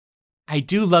I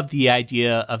do love the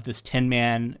idea of this Tin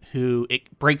Man who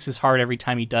it breaks his heart every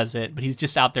time he does it, but he's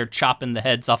just out there chopping the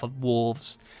heads off of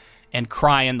wolves and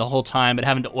crying the whole time, but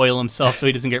having to oil himself so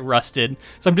he doesn't get rusted.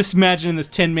 So I'm just imagining this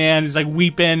Tin Man who's like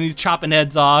weeping, he's chopping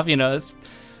heads off, it's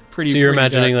pretty. So you're pretty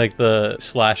imagining dark. like the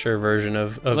slasher version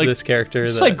of Like, this character?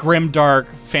 It's like grim, dark,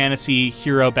 fantasy,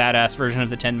 hero, badass version of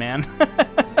the Tin Man.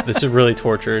 That's really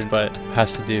tortured, but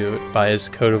has to do by his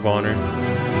code of honor.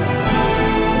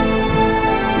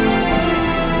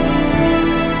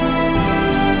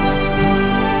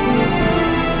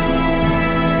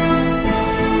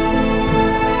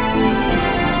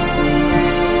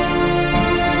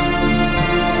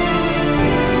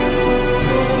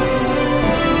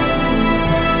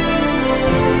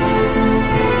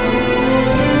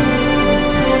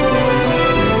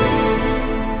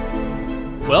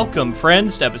 Welcome,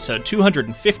 friends, to episode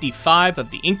 255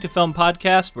 of the Ink to Film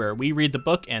podcast, where we read the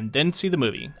book and then see the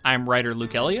movie. I'm writer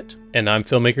Luke Elliott. And I'm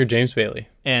filmmaker James Bailey.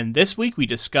 And this week we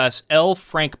discuss L.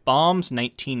 Frank Baum's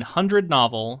 1900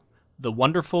 novel, The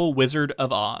Wonderful Wizard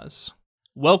of Oz.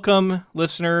 Welcome,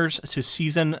 listeners, to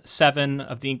Season 7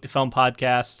 of the Ink to Film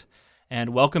podcast,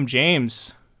 and welcome,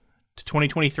 James, to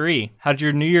 2023. How did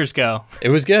your New Year's go? It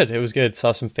was good.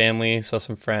 Saw some family, saw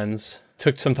some friends.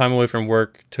 Took some time away from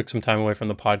work, took some time away from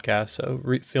the podcast, so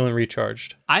feeling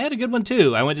recharged. I had a good one,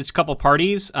 too. I went to a couple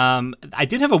parties. I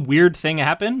did have a weird thing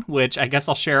happen, which I guess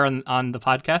I'll share on the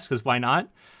podcast, because why not?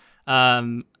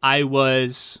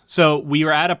 We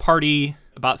were at a party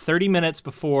about 30 minutes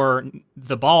before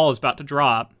the ball is about to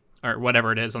drop, or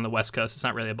whatever it is on the West Coast. It's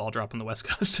not really a ball drop on the West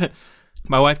Coast.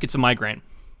 My wife gets a migraine.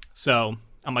 So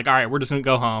I'm like, all right, we're just going to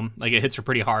go home. Like, it hits her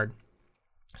pretty hard.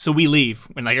 So we leave,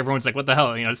 and like everyone's like, what the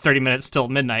hell? It's 30 minutes till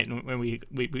midnight, and when we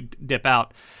dip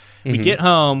out. We get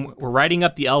home, we're riding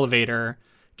up the elevator,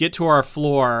 get to our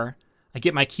floor, I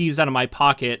get my keys out of my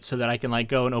pocket so that I can like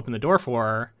go and open the door for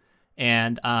her,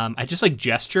 and I just like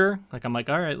gesture, like I'm like,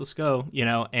 all right, let's go,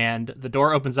 and the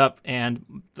door opens up,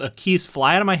 and the keys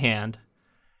fly out of my hand,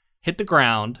 hit the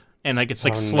ground, and like it's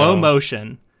like slow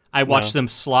motion. I watch them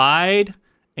slide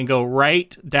and go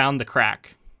right down the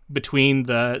crack between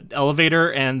the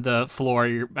elevator and the floor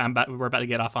we're about to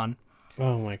get off on.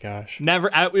 Oh my gosh!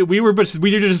 We were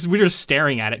just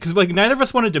staring at it because like neither of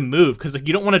us wanted to move because like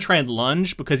you don't want to try and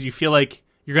lunge because you feel like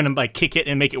you're gonna like kick it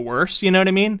and make it worse. You know what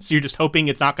I mean? So you're just hoping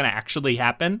it's not gonna actually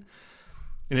happen,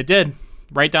 and it did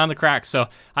right down the crack. So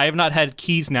I have not had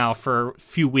keys now for a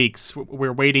few weeks.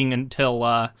 We're waiting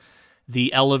until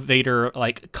the elevator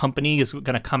like company is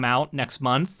gonna come out next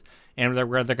month. And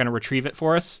where they're going to retrieve it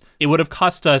for us. It would have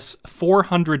cost us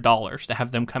 $400 to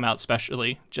have them come out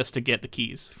specially just to get the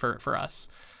keys for us.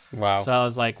 Wow. So I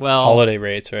was like, well, holiday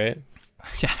rates, right?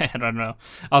 Yeah, I don't know.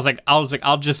 I was like,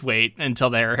 I'll just wait until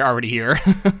they're already here.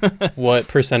 What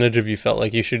percentage of you felt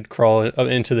like you should crawl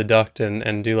into the duct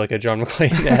and do like a John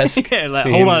McClane-esque yeah, like,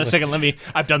 hold on a second.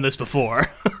 I've done this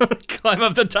before. Climb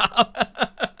up the top.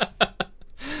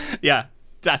 Yeah,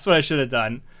 that's what I should have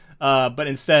done. But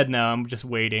instead, no, I'm just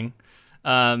waiting.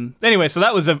 Anyway, so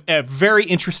that was a very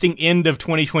interesting end of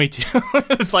 2022.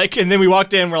 It was like, and then we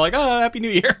walked in, we're like, oh, Happy New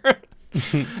Year.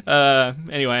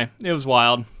 Anyway, it was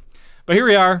wild. But here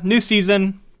we are, new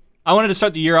season. I wanted to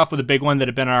start the year off with a big one that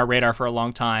had been on our radar for a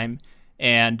long time.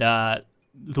 And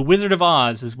The Wizard of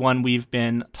Oz is one we've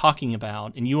been talking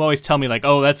about. And you always tell me, like,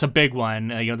 oh, that's a big one.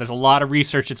 There's a lot of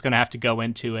research that's going to have to go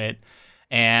into it.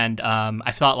 And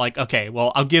I thought, like, okay,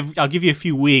 well, I'll give you a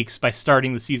few weeks by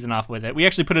starting the season off with it. We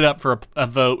actually put it up for a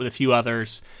vote with a few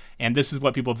others, and this is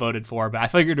what people voted for. But I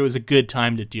figured it was a good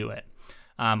time to do it.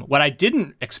 What I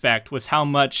didn't expect was how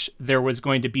much there was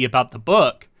going to be about the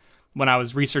book when I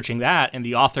was researching that, and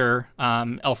the author,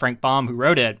 L. Frank Baum, who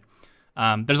wrote it.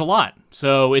 There's a lot,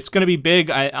 so it's going to be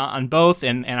big on both,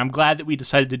 and I'm glad that we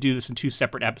decided to do this in two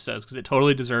separate episodes because it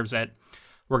totally deserves it.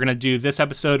 We're going to do this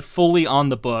episode fully on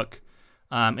the book.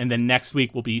 And then next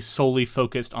week will be solely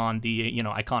focused on the,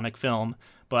 iconic film.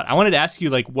 But I wanted to ask you,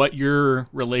 like, what your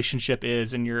relationship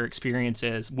is and your experience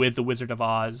is with The Wizard of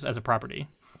Oz as a property.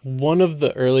 One of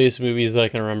the earliest movies that I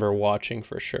can remember watching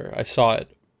for sure. I saw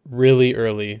it really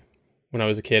early when I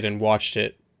was a kid and watched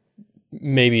it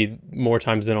maybe more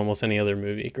times than almost any other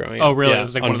movie growing up. Oh, really? Yeah, it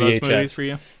was like one of those movies for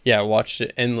you? Yeah, I watched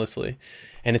it endlessly.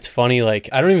 And it's funny, like,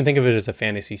 I don't even think of it as a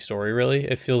fantasy story, really.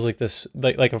 It feels like this,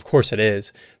 like of course it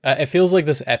is. It feels like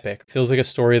this epic. It feels like a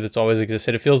story that's always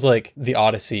existed. It feels like the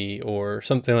Odyssey or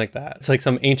something like that. It's like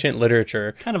some ancient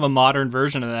literature. Kind of a modern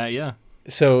version of that, yeah.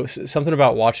 So something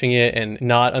about watching it and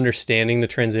not understanding the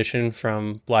transition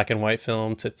from black and white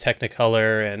film to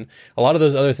Technicolor and a lot of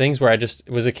those other things where I just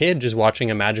was a kid just watching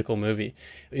a magical movie.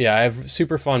 Yeah, I have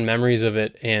super fond memories of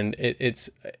it, and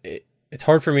it's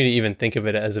hard for me to even think of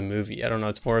it as a movie. I don't know.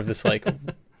 It's more of this like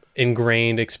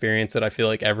ingrained experience that I feel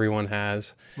like everyone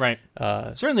has. Right.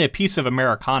 Certainly a piece of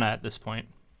Americana at this point.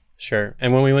 Sure.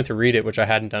 And when we went to read it, which I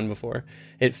hadn't done before,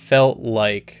 it felt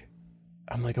like,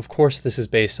 I'm like, of course this is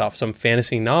based off some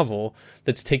fantasy novel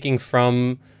that's taking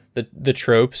from the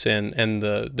tropes and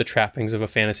the trappings of a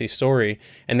fantasy story.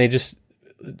 And they just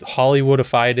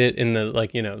Hollywoodified it in the,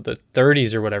 like, you know, the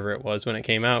 30s or whatever it was when it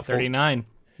came out. 39.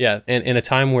 Yeah. And in a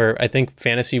time where I think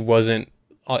fantasy wasn't,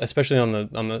 especially on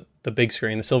the big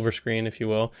screen, the silver screen, if you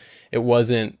will, it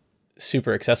wasn't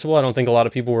super accessible. I don't think a lot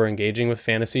of people were engaging with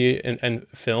fantasy and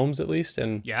films, at least.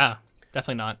 And yeah,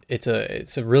 definitely not. It's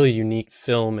a really unique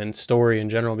film and story in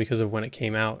general because of when it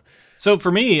came out. So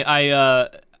for me, I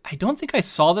don't think I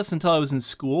saw this until I was in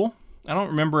school. I don't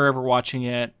remember ever watching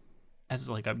it as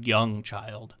like a young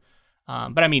child.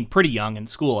 But I mean, pretty young in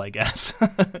school, I guess.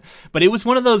 But it was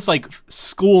one of those like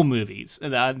school movies.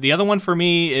 The other one for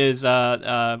me is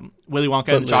Willy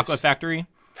Wonka and the Chocolate Factory.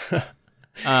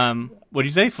 What'd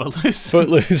you say? Footloose?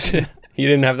 Footloose. You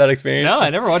didn't have that experience? No, I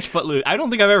never watched Footloose. I don't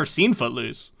think I've ever seen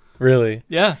Footloose. Really?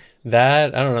 Yeah.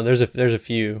 That, I don't know. There's a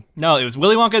few. No, it was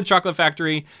Willy Wonka and the Chocolate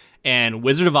Factory and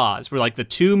Wizard of Oz were like the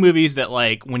two movies that,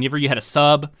 like, whenever you had a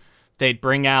sub, they'd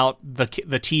bring out the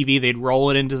TV, they'd roll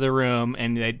it into the room,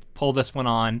 and they'd pull this one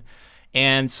on.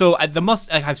 And so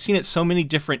I've seen it so many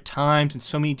different times in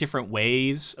so many different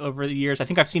ways over the years. I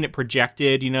think I've seen it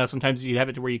projected. You know, sometimes you have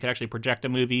it to where you could actually project a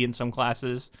movie in some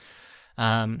classes.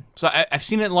 So I've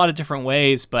seen it in a lot of different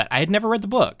ways, but I had never read the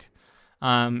book.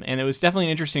 And it was definitely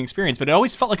an interesting experience, but it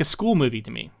always felt like a school movie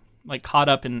to me, like caught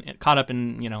up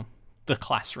in, you know, the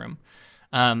classroom.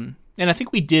 And I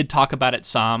think we did talk about it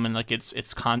some and like its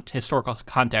historical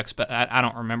context, but I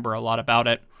don't remember a lot about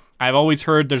it. I've always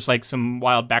heard there's like some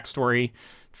wild backstory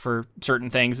for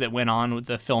certain things that went on with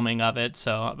the filming of it,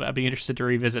 so I'd be interested to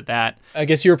revisit that. I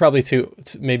guess you were probably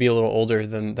maybe a little older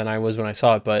than I was when I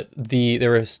saw it, but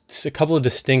there was a couple of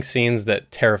distinct scenes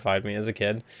that terrified me as a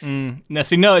kid.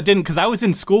 No, it didn't, because I was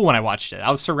in school when I watched it.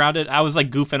 I was surrounded. I was like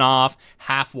goofing off,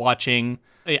 half watching.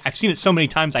 I've seen it so many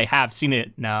times. I have seen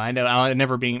it. No, I know. I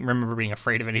never remember being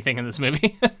afraid of anything in this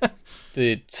movie.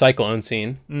 The cyclone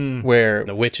scene where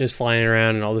the witch is flying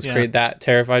around and all this crazy, that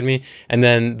terrified me. And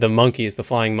then the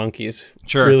flying monkeys,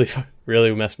 sure,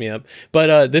 really messed me up.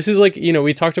 But this is like, you know,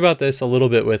 we talked about this a little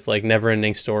bit with like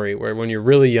Neverending Story, where when you're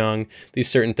really young, these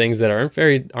certain things that aren't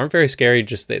very scary,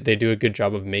 just they do a good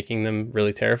job of making them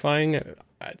really terrifying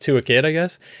to a kid, I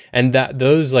guess. And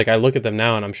those, like, I look at them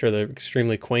now and I'm sure they're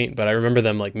extremely quaint, but I remember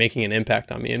them like making an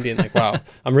impact on me and being like, wow,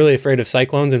 I'm really afraid of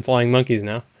cyclones and flying monkeys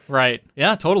now. Right.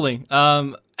 Yeah, totally.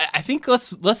 I think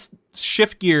let's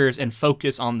shift gears and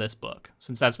focus on this book,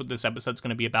 since that's what this episode's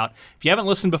going to be about. If you haven't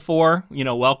listened before, you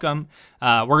know, welcome.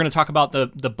 We're going to talk about the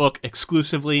book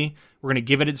exclusively. We're going to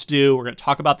give it its due. We're going to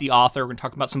talk about the author. We're going to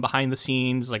talk about some behind the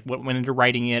scenes, like what went into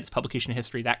writing it, its publication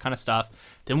history, that kind of stuff.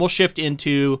 Then we'll shift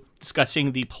into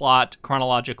discussing the plot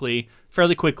chronologically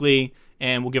fairly quickly,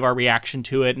 and we'll give our reaction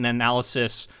to it and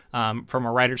analysis from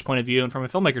a writer's point of view and from a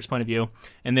filmmaker's point of view.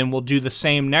 And then we'll do the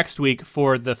same next week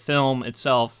for the film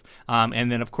itself,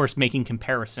 and then, of course, making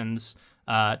comparisons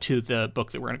to the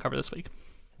book that we're going to cover this week.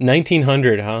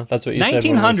 1900, huh? That's what you said.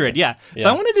 1900, yeah. So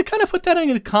I wanted to kind of put that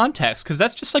into context, because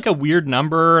that's just like a weird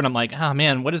number, and I'm like, oh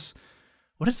man, what is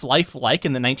life like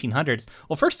in the 1900s?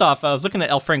 Well, first off, I was looking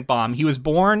at L. Frank Baum. He was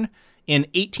born in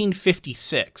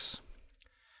 1856.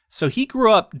 So he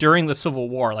grew up during the Civil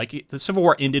War. Like, the Civil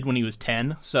War ended when he was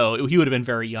 10, so he would have been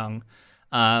very young.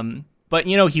 But,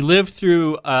 you know, he lived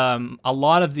through a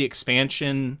lot of the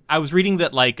expansion. I was reading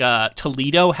that, like,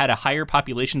 Toledo had a higher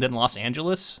population than Los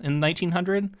Angeles in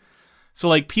 1900. So,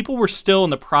 like, people were still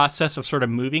in the process of sort of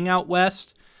moving out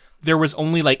west. There was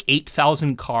only, like,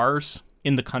 8,000 cars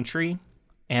in the country,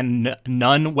 and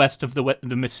none west of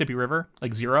the Mississippi River,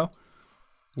 like 0.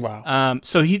 Wow.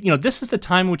 So he, you know, this is the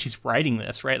time in which he's writing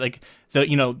this, right? Like,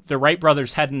 the Wright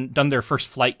brothers hadn't done their first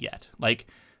flight yet. Like,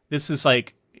 this is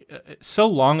like so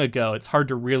long ago, it's hard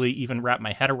to really even wrap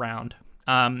my head around.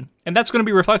 And that's going to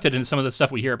be reflected in some of the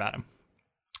stuff we hear about him.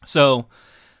 So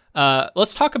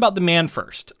let's talk about the man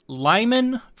first.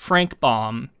 Lyman Frank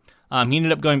Baum. He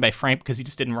ended up going by Frank because he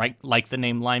just didn't like the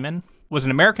name Lyman. Was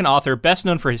an American author best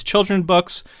known for his children's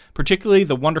books, particularly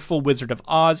The Wonderful Wizard of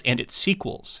Oz and its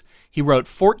sequels. He wrote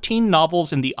 14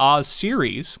 novels in the Oz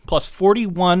series, plus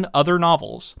 41 other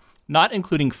novels, not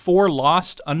including 4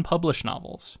 lost, unpublished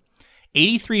novels,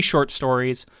 83 short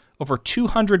stories, over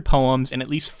 200 poems, and at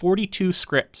least 42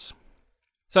 scripts.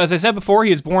 So as I said before,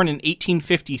 he was born in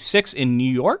 1856 in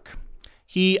New York.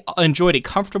 He enjoyed a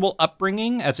comfortable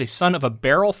upbringing as a son of a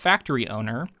barrel factory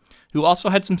owner who also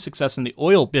had some success in the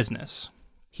oil business.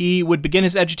 He would begin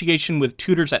his education with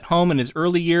tutors at home in his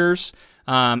early years.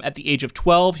 At the age of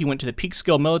 12, he went to the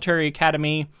Peekskill Military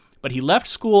Academy, but he left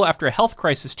school after a health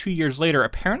crisis 2 years later,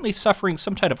 apparently suffering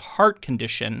some type of heart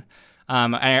condition.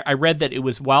 I read that it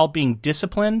was while being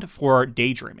disciplined for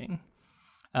daydreaming.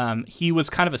 He was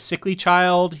kind of a sickly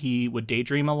child. He would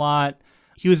daydream a lot.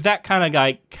 He was that kind of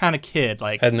guy, kind of kid,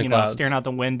 like, staring out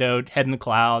the window, head in the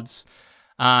clouds.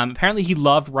 Apparently he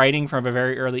loved writing from a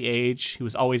very early age. He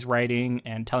was always writing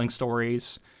and telling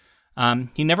stories.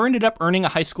 He never ended up earning a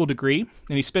high school degree,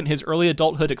 and he spent his early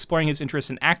adulthood exploring his interest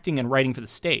in acting and writing for the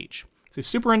stage. So he's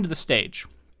super into the stage.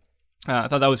 I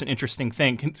thought that was an interesting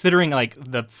thing, considering like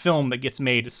the film that gets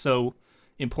made is so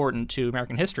important to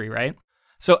American history, right?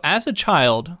 So as a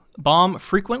child, Baum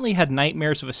frequently had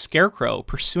nightmares of a scarecrow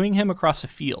pursuing him across a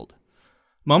field.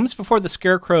 Moments before the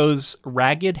scarecrow's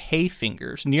ragged hay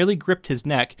fingers nearly gripped his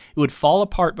neck, it would fall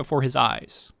apart before his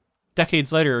eyes.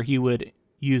 Decades later, he would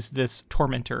use this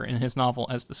tormentor in his novel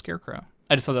as the scarecrow.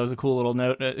 I just thought that was a cool little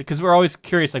note, because we're always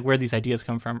curious like where these ideas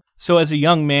come from. So as a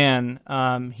young man,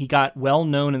 he got well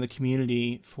known in the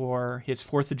community for his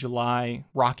 4th of July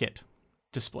rocket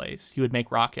displays. He would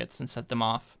make rockets and set them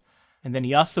off. And then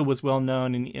he also was well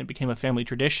known, and it became a family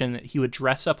tradition, that he would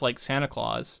dress up like Santa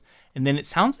Claus. And then it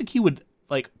sounds like he would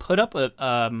like put up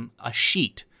a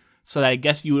sheet so that I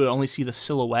guess you would only see the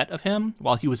silhouette of him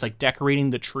while he was like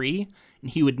decorating the tree, and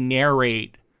he would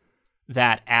narrate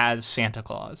that as Santa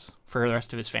Claus for the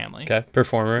rest of his family. Okay,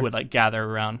 performer. Who would like gather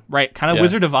around, right? Kind of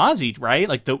Wizard of Oz, right?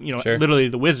 Like Sure. Literally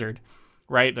the wizard,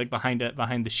 right? Like behind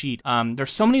the sheet.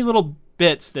 There's so many little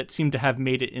bits that seem to have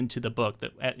made it into the book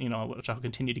that which I'll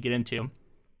continue to get into.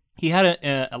 He had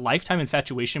a lifetime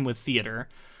infatuation with theater.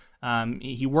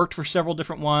 He worked for several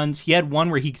different ones. He had one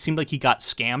where he seemed like he got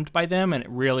scammed by them, and it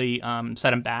really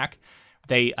set him back.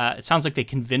 It sounds like they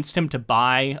convinced him to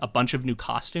buy a bunch of new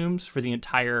costumes for the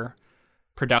entire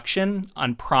production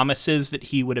on promises that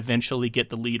he would eventually get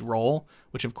the lead role,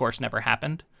 which of course never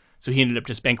happened. So he ended up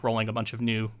just bankrolling a bunch of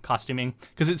new costuming,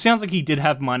 because it sounds like he did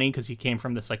have money because he came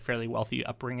from this like fairly wealthy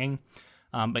upbringing.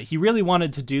 But he really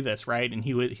wanted to do this, right? And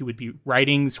he would be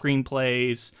writing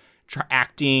screenplays,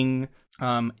 acting.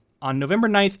 On November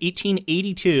 9th,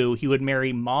 1882, he would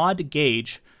marry Maud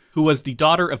Gage, who was the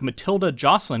daughter of Matilda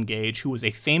Jocelyn Gage, who was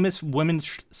a famous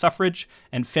women's suffrage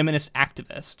and feminist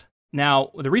activist.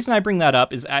 Now, the reason I bring that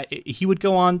up is he would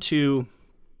go on to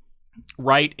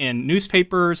write in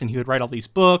newspapers, and he would write all these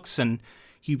books, and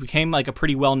he became like a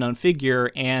pretty well-known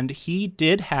figure, and he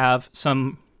did have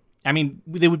some, I mean,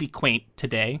 they would be quaint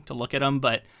today to look at them,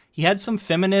 but he had some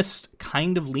feminist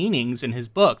kind of leanings in his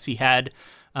books. He had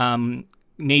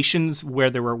nations where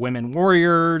there were women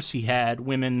warriors. He had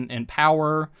women in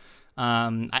power.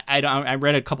 I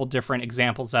read a couple different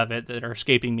examples of it that are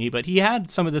escaping me, but he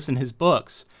had some of this in his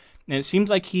books. And it seems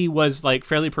like he was like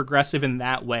fairly progressive in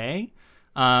that way,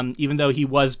 even though he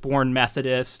was born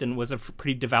Methodist and was a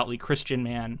pretty devoutly Christian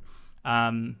man.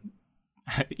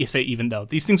 You say even though.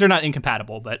 These things are not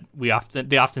incompatible, but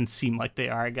they often seem like they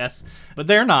are, I guess. But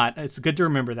they're not. It's good to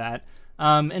remember that.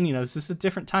 And this is a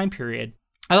different time period.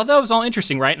 I thought that was all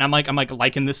interesting, right? And I'm like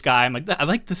liking this guy. I'm like, I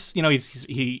like this.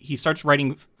 He starts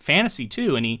writing fantasy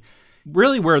too, and he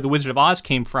really, where the Wizard of Oz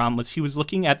came from was he was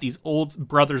looking at these old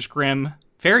Brothers Grimm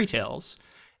fairy tales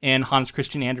and Hans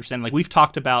Christian Andersen. Like, we've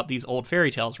talked about these old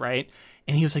fairy tales, right?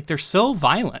 And he was like, they're so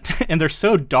violent and they're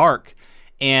so dark,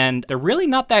 and they're really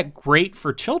not that great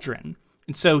for children.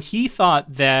 And so he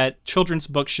thought that children's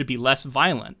books should be less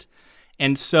violent.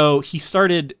 And so he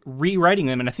started rewriting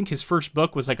them, and I think his first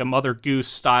book was like a Mother Goose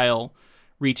style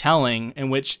retelling, in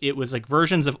which it was like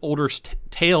versions of older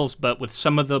tales, but with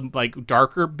some of the like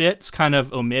darker bits kind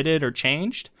of omitted or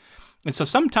changed. And so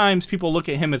sometimes people look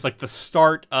at him as like the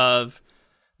start of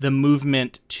the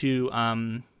movement to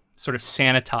sort of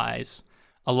sanitize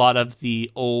a lot of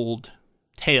the old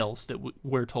tales that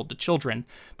were told to children,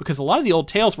 because a lot of the old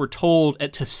tales were told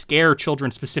to scare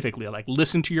children specifically, like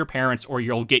listen to your parents or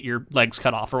you'll get your legs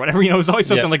cut off or whatever. It was always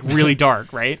something like really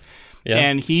dark, right? Yeah.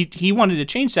 And he wanted to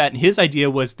change that, and his idea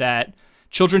was that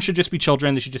children should just be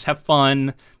children. They should just have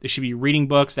fun. They should be reading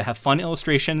books that have fun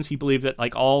illustrations. He believed that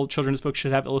like all children's books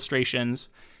should have illustrations,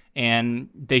 and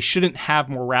they shouldn't have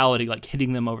morality like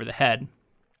hitting them over the head.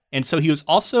 And so he was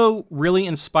also really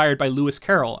inspired by Lewis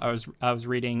Carroll, I was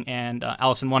reading, and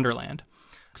Alice in Wonderland.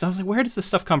 Because I was like, where does this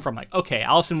stuff come from? Like, okay,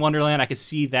 Alice in Wonderland, I could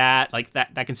see that. Like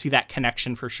that, I can see that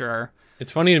connection for sure.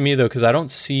 It's funny to me though, because I don't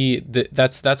see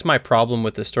that's my problem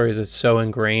with the story, is it's so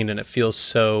ingrained and it feels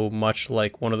so much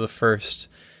like one of the first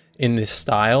in this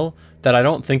style that I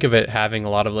don't think of it having a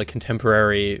lot of like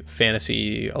contemporary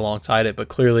fantasy alongside it. But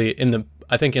clearly,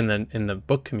 I think in the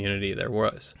book community there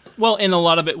was. Well, and a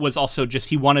lot of it was also just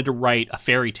he wanted to write a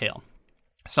fairy tale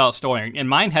style story, and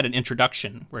mine had an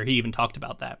introduction where he even talked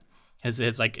about that,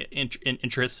 his like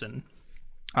interests in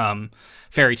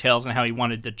fairy tales and how he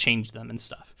wanted to change them and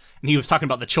stuff. And he was talking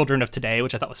about the children of today,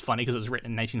 which I thought was funny because it was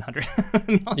written in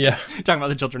 1900. Yeah, talking about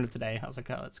the children of today. I was like,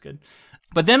 oh, that's good.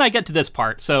 But then I get to this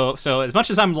part. So as much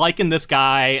as I'm liking this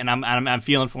guy and I'm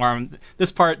feeling for him,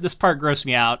 this part grossed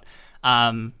me out.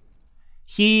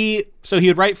 He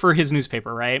would write for his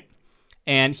newspaper, right?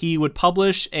 And he would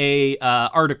publish a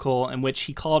article in which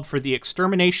he called for the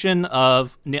extermination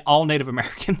of all Native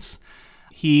Americans.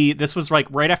 This was like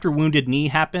right after Wounded Knee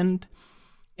happened,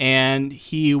 and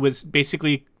he was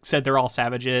basically said they're all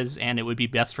savages and it would be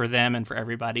best for them and for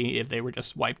everybody if they were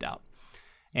just wiped out.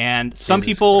 And some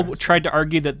people tried to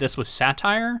argue that this was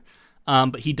satire,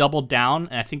 but he doubled down,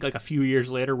 and I think like a few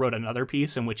years later wrote another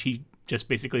piece in which he just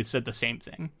basically said the same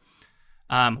thing.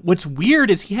 What's weird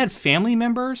is he had family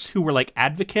members who were like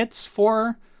advocates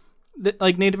for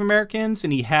like Native Americans,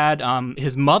 and he had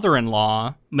his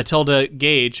mother-in-law, Matilda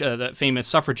Gage, the famous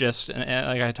suffragist,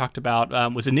 like I talked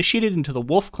about, was initiated into the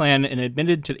Wolf Clan and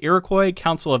admitted to the Iroquois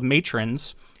Council of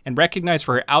Matrons and recognized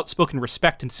for her outspoken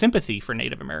respect and sympathy for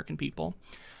Native American people.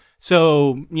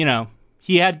 So,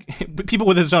 he had people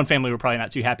with his own family were probably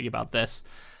not too happy about this.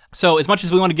 So as much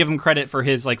as we want to give him credit for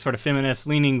his like sort of feminist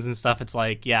leanings and stuff, it's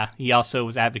like, yeah, he also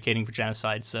was advocating for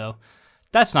genocide. So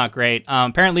that's not great.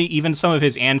 Apparently, even some of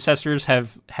his ancestors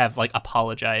have like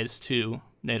apologized to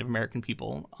Native American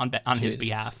people on his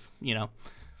behalf.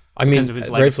 I mean,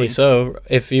 rightfully so.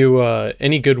 If you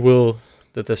any goodwill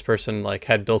that this person like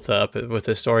had built up with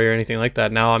this story or anything like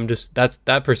that, now I'm just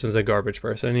that person's a garbage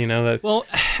person. That. Well,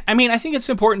 I mean, I think it's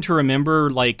important to remember.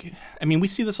 Like, I mean, we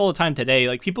see this all the time today.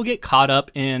 Like, people get caught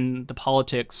up in the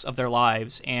politics of their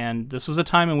lives, and this was a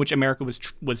time in which America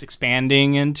was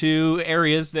expanding into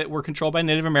areas that were controlled by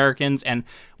Native Americans, and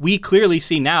we clearly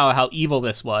see now how evil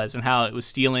this was and how it was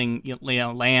stealing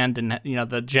land and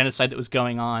the genocide that was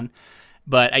going on.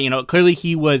 But, clearly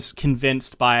he was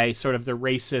convinced by sort of the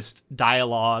racist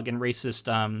dialogue and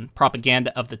racist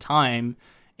propaganda of the time.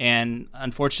 And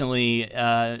unfortunately,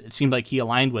 it seemed like he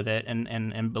aligned with it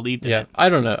and believed in it. Yeah, I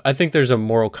don't know. I think there's a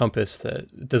moral compass that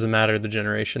it doesn't matter the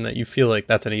generation that you feel like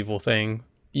that's an evil thing.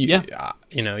 You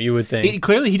would think.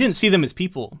 Clearly, he didn't see them as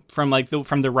people from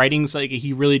the writings. Like,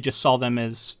 he really just saw them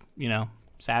as,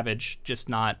 savage, just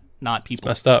not people.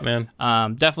 It's messed up, man.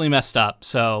 Definitely messed up.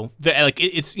 So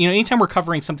it's anytime we're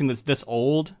covering something that's this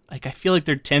old, like I feel like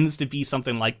there tends to be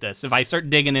something like this. If I start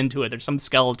digging into it, there's some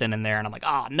skeleton in there, and I'm like,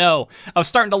 oh no, I was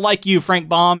starting to like you, Frank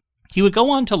Baum. He would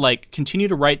go on to like continue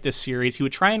to write this series. He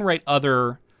would try and write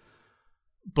other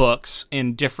books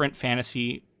in different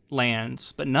fantasy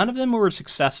lands, but none of them were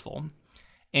successful.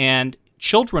 And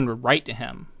children would write to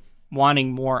him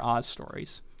wanting more Oz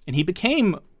stories, and he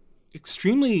became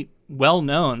extremely well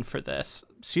known for this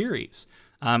series.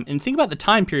 And think about the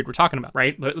time period we're talking about,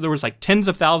 right? There was like tens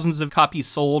of thousands of copies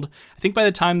sold. I think by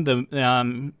the time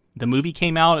the movie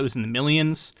came out, it was in the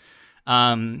millions.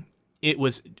 It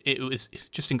was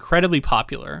just incredibly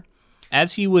popular.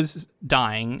 As he was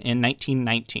dying in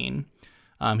 1919,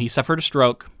 he suffered a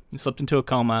stroke. He slipped into a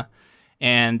coma,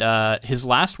 and his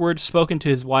last words spoken to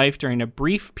his wife during a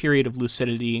brief period of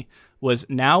lucidity was,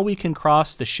 "Now we can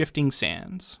cross the shifting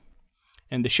sands."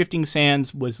 And the Shifting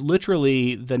Sands was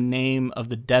literally the name of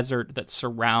the desert that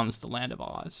surrounds the land of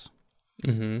Oz.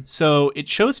 Mm-hmm. So it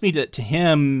shows me that to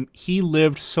him, he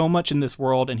lived so much in this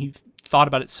world and he thought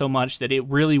about it so much that it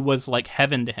really was like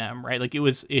heaven to him, right? Like it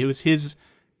was his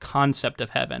concept of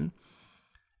heaven.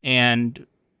 And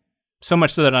so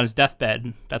much so that on his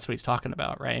deathbed, that's what he's talking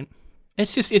about, right?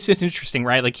 It's just interesting,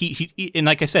 right? Like he and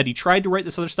like I said, he tried to write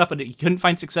this other stuff, but he couldn't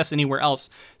find success anywhere else.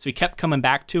 So he kept coming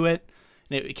back to it.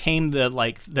 It became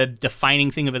the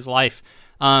defining thing of his life.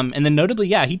 And then notably,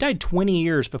 he died 20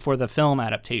 years before the film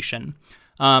adaptation.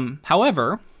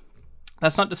 However,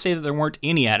 that's not to say that there weren't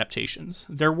any adaptations.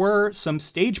 There were some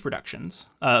stage productions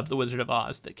of The Wizard of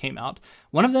Oz that came out.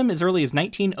 One of them as early as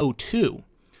 1902.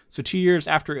 So 2 years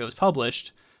after it was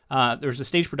published, there was a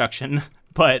stage production.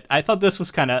 But I thought this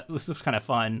was kind of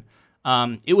fun.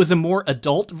 It was a more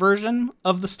adult version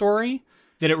of the story.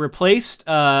 That it replaced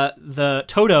the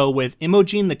Toto with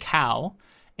Imogen the cow,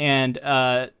 and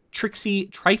Trixie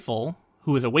Trifle,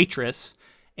 who was a waitress,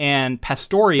 and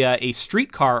Pastoria, a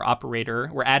streetcar operator,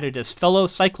 were added as fellow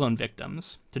cyclone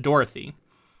victims to Dorothy.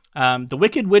 The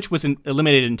Wicked Witch was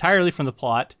eliminated entirely from the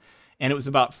plot, and it was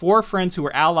about 4 friends who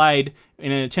were allied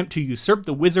in an attempt to usurp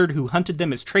the wizard who hunted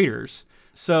them as traitors.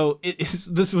 So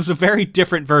this was a very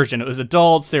different version. It was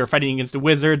adults. They were fighting against a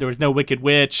wizard. There was no wicked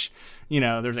witch.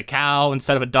 There was a cow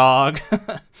instead of a dog.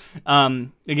 But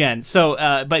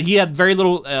he had very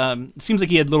little. It seems like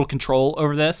he had little control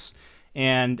over this,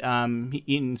 and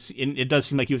it does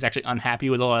seem like he was actually unhappy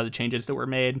with a lot of the changes that were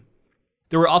made.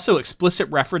 There were also explicit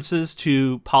references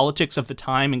to politics of the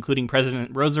time, including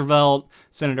President Roosevelt,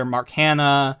 Senator Mark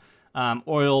Hanna,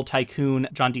 oil tycoon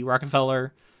John D.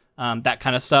 Rockefeller, that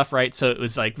kind of stuff, right? So it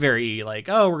was like very like,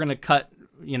 oh, we're going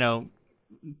to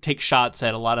take shots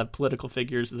at a lot of political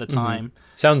figures at the time.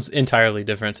 Mm-hmm. Sounds entirely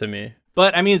different to me.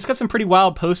 But, I mean, it's got some pretty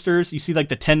wild posters. You see, like,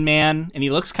 the Tin Man, and he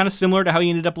looks kind of similar to how he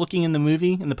ended up looking in the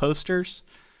movie, in the posters.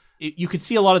 You could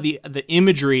see a lot of the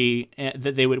imagery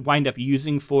that they would wind up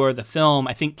using for the film,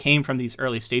 I think, came from these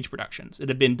early stage productions. It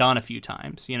had been done a few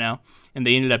times, and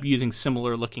they ended up using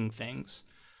similar-looking things.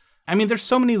 I mean, there's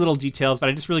so many little details, but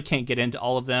I just really can't get into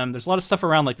all of them. There's a lot of stuff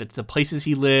around, like, the places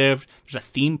he lived. There's a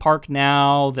theme park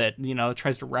now that,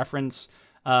 tries to reference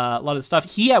a lot of the stuff.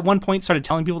 He, at one point, started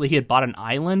telling people that he had bought an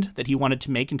island that he wanted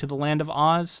to make into the Land of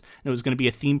Oz. And it was going to be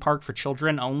a theme park for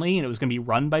children only, and it was going to be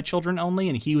run by children only,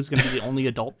 and he was going to be the only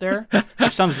adult there,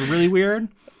 which sounds really weird.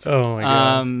 Oh, my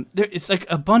God. It's, like,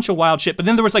 a bunch of wild shit. But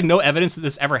then there was, like, no evidence that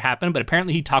this ever happened, but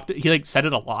apparently he said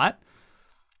it a lot.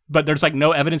 But there's, like,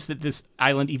 no evidence that this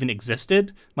island even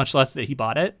existed, much less that he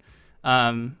bought it.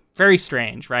 Very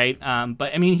strange, right?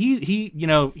 But, I mean, he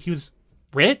was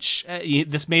rich.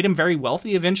 This made him very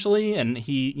wealthy eventually, and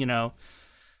he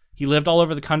lived all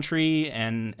over the country,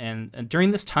 and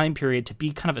during this time period, to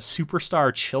be kind of a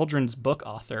superstar children's book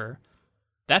author,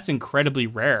 that's incredibly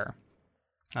rare.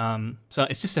 So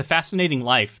it's just a fascinating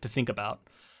life to think about.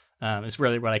 Is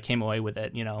really what I came away with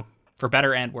it, for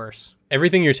better and worse.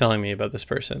 Everything you're telling me about this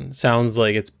person sounds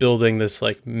like it's building this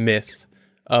like myth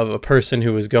of a person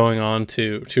who was going on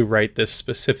to write this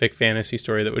specific fantasy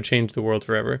story that would change the world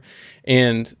forever.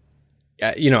 And,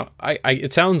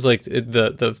 it sounds like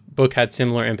the book had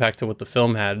similar impact to what the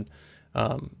film had.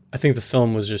 I think the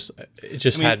film was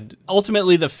had.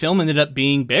 Ultimately, the film ended up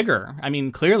being bigger. I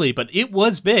mean, clearly, but it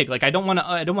was big. Like, I don't want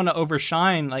to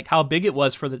overshine like how big it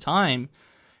was for the time.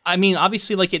 I mean,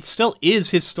 obviously, like, it still is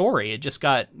his story. It just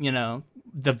got,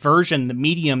 the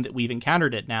medium that we've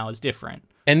encountered it now is different.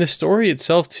 And the story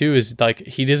itself, too, is like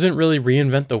he doesn't really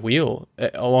reinvent the wheel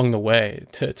along the way.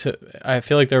 I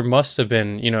feel like there must have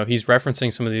been, he's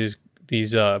referencing some of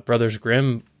these Brothers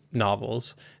Grimm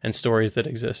novels and stories that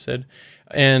existed.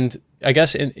 And I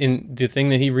guess in the thing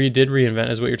that he did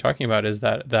reinvent is what you're talking about, is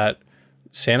that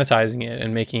sanitizing it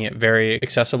and making it very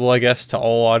accessible, I guess, to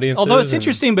all audiences. Although it's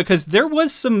interesting because there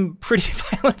was some pretty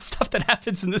violent stuff that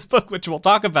happens in this book, which we'll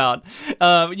talk about.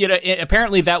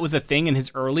 Apparently that was a thing in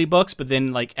his early books, but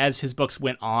then like as his books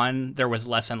went on, there was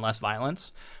less and less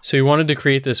violence. So he wanted to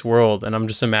create this world, and I'm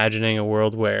just imagining a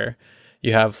world where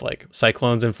you have like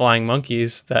cyclones and flying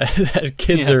monkeys that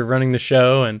kids are running the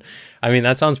show. And I mean,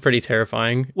 that sounds pretty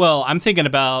terrifying. Well, I'm thinking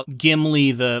about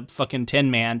Gimli, the fucking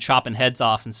Tin Man, chopping heads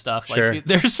off and stuff. Sure. Like,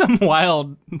 there's some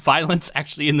wild violence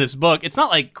actually in this book. It's not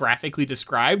like graphically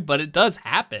described, but it does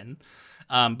happen.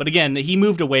 But again, he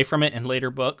moved away from it in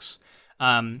later books.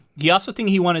 The also thing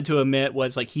he wanted to omit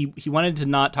was like he wanted to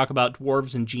not talk about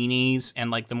dwarves and genies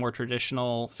and like the more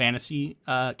traditional fantasy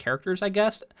characters, I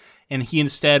guess. And he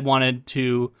instead wanted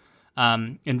to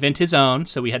invent his own.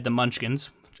 So we had the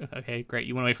Munchkins. Okay, great.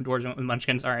 You went away from dwarves and went with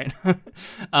Munchkins. All right.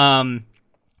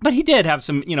 But he did have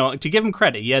some, to give him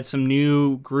credit, he had some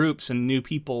new groups and new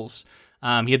peoples.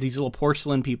 He had these little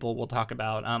porcelain people we'll talk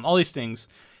about, all these things.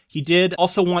 He did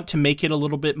also want to make it a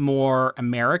little bit more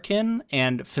American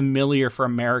and familiar for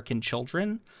American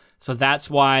children. So that's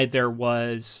why there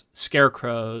was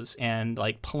scarecrows and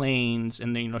like planes,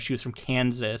 and she was from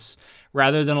Kansas,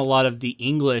 rather than a lot of the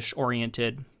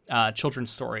English-oriented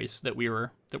children's stories that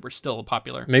were still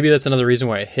popular. Maybe that's another reason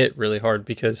why it hit really hard,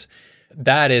 because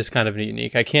that is kind of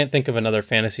unique. I can't think of another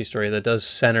fantasy story that does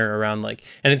center around like,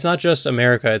 and it's not just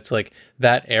America, it's like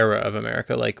that era of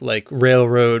America, like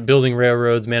building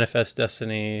railroads, Manifest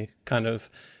Destiny, kind of.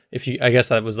 I guess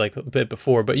that was like a bit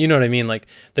before, but you know what I mean? Like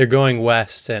they're going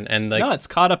west and like. No, it's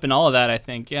caught up in all of that, I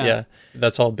think. Yeah. Yeah.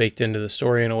 That's all baked into the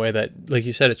story in a way that, like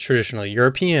you said, it's traditionally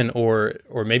European or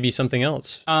maybe something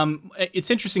else. It's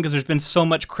interesting because there's been so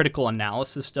much critical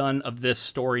analysis done of this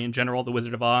story in general, The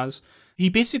Wizard of Oz. He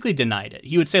basically denied it.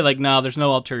 He would say like, no, there's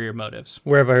no ulterior motives.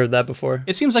 Where have I heard that before?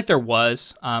 It seems like there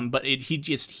was, but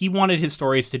he wanted his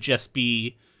stories to just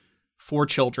be for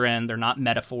children. They're not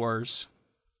metaphors.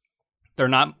 They're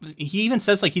not. He even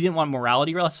says like he didn't want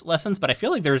morality lessons, but I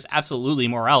feel like there's absolutely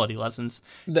morality lessons.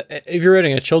 If you're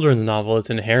writing a children's novel,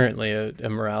 it's inherently a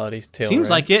morality tale.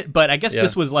 Seems right? like it, but I guess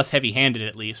this was less heavy-handed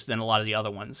at least than a lot of the other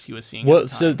ones he was seeing. Well,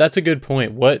 so that's a good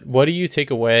point. What do you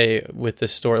take away with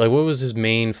this story? Like, what was his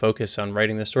main focus on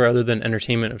writing the story other than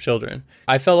entertainment of children?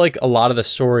 I felt like a lot of the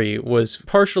story was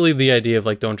partially the idea of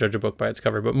like don't judge a book by its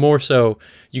cover, but more so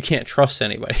you can't trust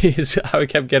anybody. So I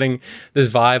kept getting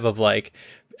this vibe of like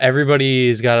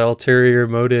everybody's got ulterior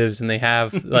motives and they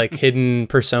have like hidden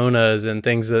personas and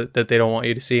things that they don't want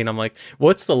you to see. And I'm like,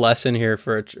 what's the lesson here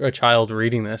for a child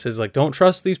reading this? Is like, don't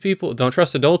trust these people, don't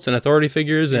trust adults and authority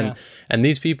figures and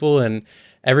these people, and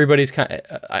everybody's kind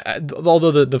of,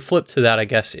 although the flip to that, I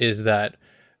guess, is that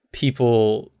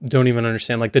people don't even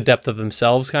understand like the depth of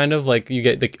themselves, kind of like you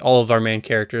get all of our main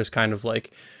characters kind of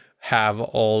like have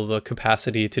all the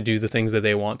capacity to do the things that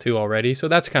they want to already. So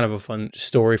that's kind of a fun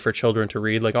story for children to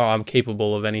read. Like, oh, I'm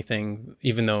capable of anything,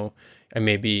 even though it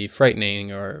may be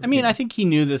frightening or... I mean, I think he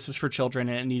knew this was for children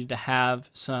and it needed to have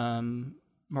some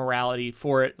morality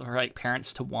for it, or like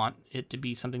parents to want it to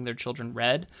be something their children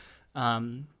read.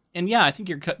 And yeah, I think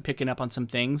you're picking up on some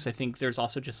things. I think there's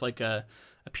also just like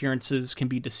appearances can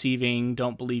be deceiving.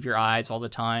 Don't believe your eyes all the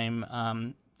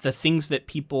time. The things that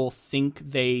people think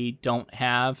they don't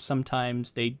have,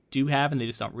 sometimes they do have, and they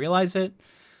just don't realize it.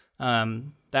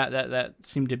 That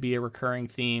seemed to be a recurring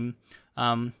theme.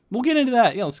 We'll get into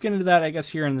that. Yeah, let's get into that, I guess,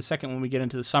 here in a second when we get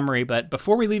into the summary. But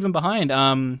before we leave him behind,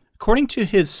 according to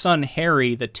his son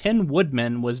Harry, the Tin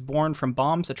Woodman was born from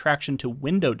Baum's attraction to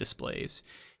window displays.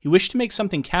 He wished to make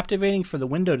something captivating for the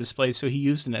window displays, so he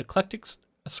used an eclectic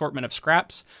assortment of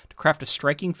scraps to craft a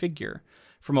striking figure.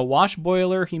 From a wash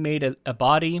boiler, he made a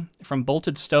body. From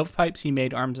bolted stovepipes, he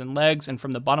made arms and legs. And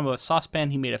from the bottom of a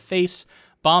saucepan, he made a face.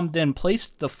 Baum then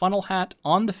placed the funnel hat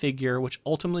on the figure, which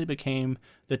ultimately became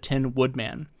the Tin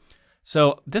Woodman.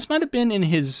 So this might have been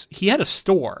he had a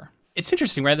store. It's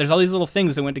interesting, right? There's all these little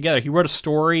things that went together. He wrote a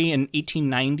story in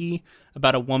 1890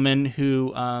 about a woman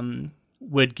who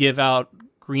would give out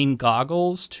green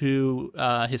goggles to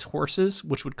his horses,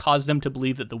 which would cause them to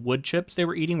believe that the wood chips they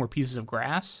were eating were pieces of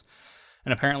grass.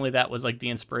 And apparently that was like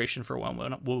the inspiration for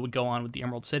what would go on with the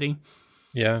Emerald City.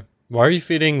 Yeah. Why are you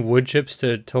feeding wood chips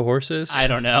to horses? I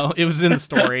don't know. It was in the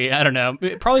story. I don't know.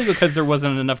 Probably because there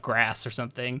wasn't enough grass or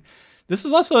something. This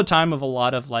was also a time of a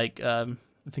lot of like, I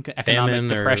think economic famine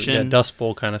depression. Or Dust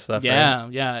Bowl kind of stuff. Yeah,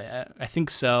 right? yeah. I think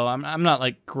so. I'm not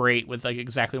like great with like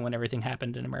exactly when everything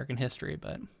happened in American history,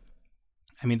 but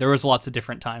I mean, there was lots of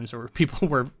different times where people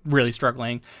were really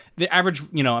struggling. The average,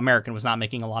 American was not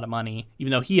making a lot of money,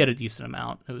 even though he had a decent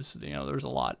amount. It was, there was a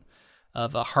lot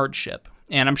of hardship,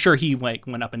 and I'm sure he like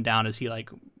went up and down as he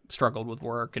like struggled with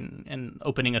work and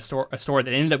opening a store that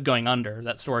ended up going under.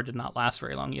 That store did not last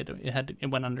very long.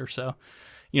 It went under. So,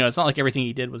 it's not like everything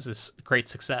he did was this great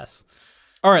success.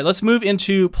 All right, let's move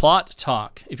into plot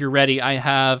talk. If you're ready, I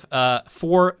have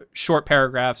 4 short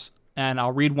paragraphs. And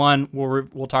I'll read one,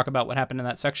 we'll talk about what happened in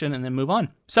that section, and then move on.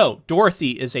 So,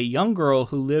 Dorothy is a young girl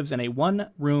who lives in a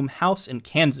one-room house in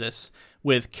Kansas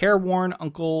with careworn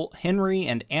Uncle Henry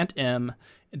and Aunt Em.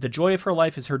 The joy of her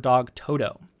life is her dog,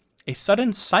 Toto. A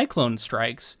sudden cyclone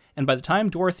strikes, and by the time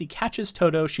Dorothy catches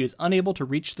Toto, she is unable to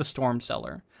reach the storm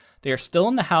cellar. They are still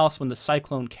in the house when the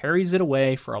cyclone carries it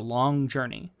away for a long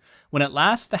journey. When at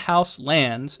last the house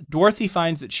lands, Dorothy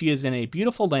finds that she is in a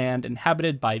beautiful land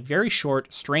inhabited by very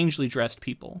short, strangely dressed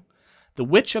people. The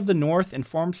Witch of the North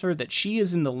informs her that she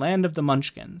is in the land of the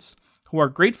Munchkins, who are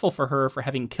grateful for her for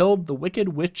having killed the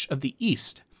Wicked Witch of the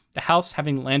East, the house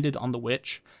having landed on the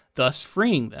witch, thus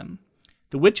freeing them.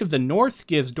 The Witch of the North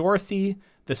gives Dorothy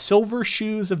the silver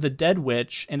shoes of the dead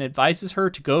witch and advises her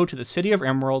to go to the City of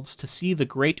Emeralds to see the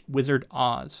great wizard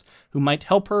Oz, who might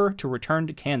help her to return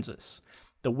to Kansas.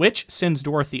 The witch sends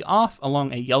Dorothy off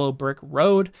along a yellow brick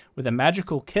road with a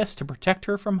magical kiss to protect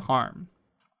her from harm.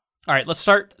 All right, let's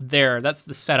start there. That's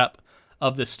the setup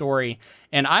of the story.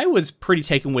 And I was pretty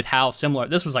taken with how similar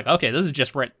this was. Like, okay, this is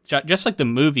just like the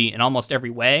movie in almost every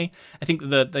way. I think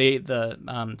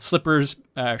the slippers,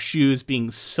 shoes being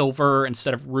silver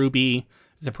instead of ruby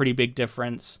is a pretty big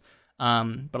difference.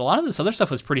 But a lot of this other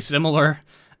stuff was pretty similar.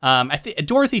 I think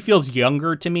Dorothy feels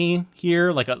younger to me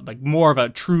here, like more of a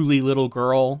truly little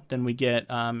girl than we get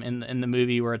in the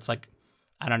movie, where it's like,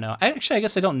 I don't know. I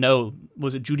guess I don't know.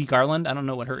 Was it Judy Garland? I don't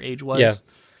know what her age was. Yeah.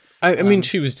 I mean,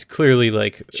 she was clearly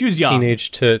like she was young.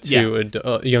 Teenage to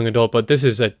a young adult, but this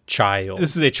is a child.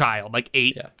 This is a child, like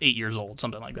 8 years old,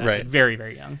 something like that. Right. Very,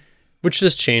 very young. which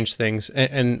just changed things.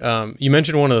 And you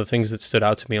mentioned one of the things that stood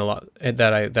out to me a lot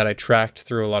that I tracked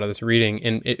through a lot of this reading,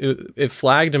 and it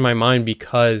flagged in my mind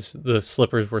because the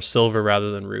slippers were silver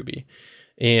rather than ruby,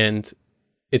 and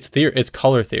it's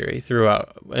color theory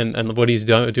throughout, and what he's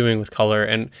doing with color,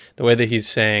 and the way that he's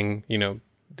saying,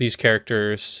 these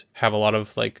characters have a lot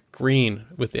of like green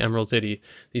with the Emerald City.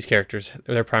 These characters,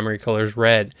 their primary color is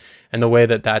red, and the way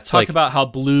that's talk about how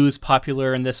blue's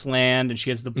popular in this land, and she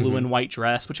has the blue and white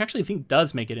dress, which actually I think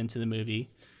does make it into the movie.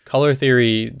 Color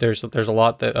theory, there's a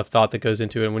lot of thought that goes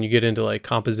into it. And when you get into like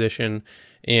composition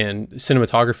and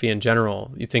cinematography in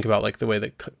general, you think about like the way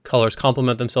that colors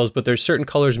complement themselves, but there's certain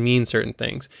colors mean certain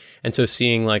things. And so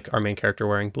seeing like our main character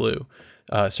wearing blue,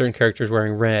 certain characters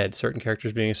wearing red, certain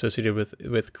characters being associated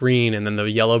with green, and then the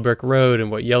yellow brick road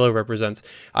and what yellow represents.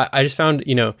 I just found,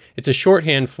 it's a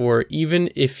shorthand for,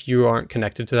 even if you aren't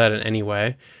connected to that in any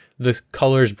way, the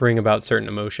colors bring about certain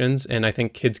emotions, and I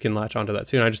think kids can latch onto that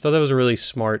too. And I just thought that was a really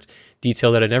smart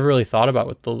detail that I never really thought about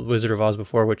with The Wizard of Oz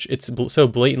before, which it's so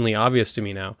blatantly obvious to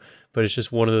me now, but it's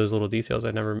just one of those little details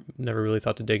I never really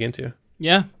thought to dig into.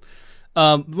 Yeah.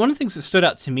 One of the things that stood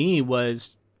out to me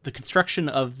was the construction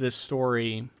of this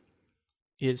story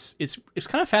is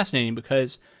kind of fascinating,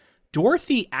 because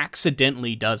Dorothy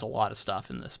accidentally does a lot of stuff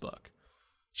in this book.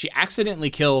 She accidentally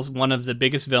kills one of the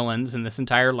biggest villains in this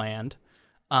entire land.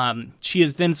 She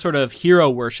is then sort of hero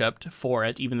worshipped for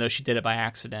it, even though she did it by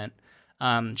accident.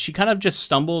 She kind of just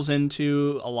stumbles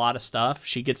into a lot of stuff.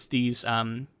 She gets these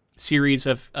series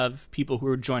of people who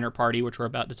would join her party, which we're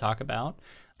about to talk about.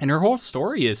 And her whole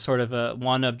story is sort of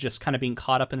one of just kind of being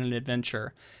caught up in an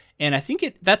adventure. And I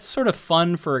think that's sort of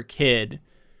fun for a kid.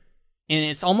 And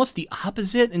it's almost the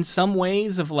opposite in some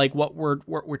ways of like what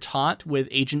we're taught with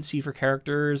agency for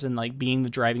characters and like being the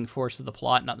driving force of the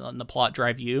plot, not letting the plot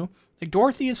drive you. Like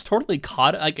Dorothy is totally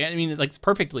caught.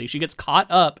 Perfectly. She gets caught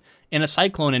up in a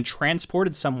cyclone and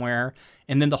transported somewhere,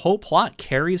 and then the whole plot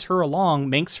carries her along,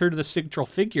 makes her the central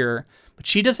figure, but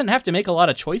she doesn't have to make a lot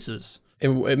of choices.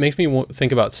 It makes me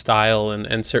think about style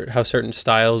and how certain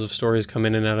styles of stories come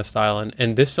in and out of style,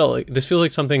 and this feels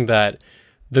like something that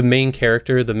the main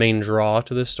character, the main draw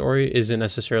to this story, isn't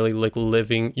necessarily like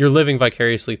you're living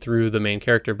vicariously through the main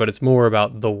character, but it's more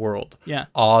about the world. Yeah.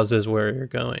 Oz is where you're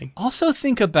going. Also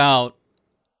think about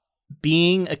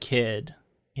being a kid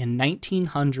in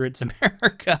 1900s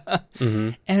America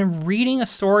and reading a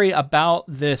story about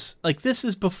this. Like, this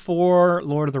is before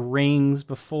Lord of the Rings,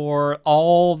 before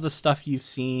all the stuff you've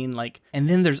seen, like, and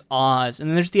then there's Oz, and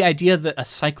then there's the idea that a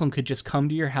cyclone could just come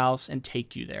to your house and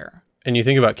take you there. And you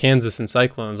think about Kansas and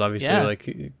cyclones, obviously,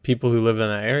 like people who live in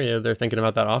that area, they're thinking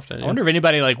about that often. I wonder if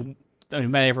ananybody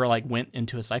ever went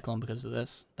into a cyclone because of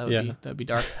this. That would be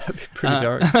dark. That'd be pretty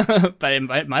dark. But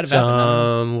it might have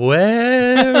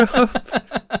somewhere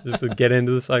just to get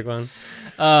into the cyclone.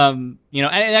 And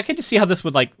I could just see how this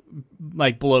would like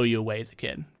blow you away as a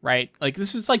kid, right? Like,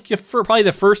 this is like probably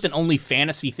the first and only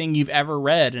fantasy thing you've ever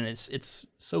read, and it's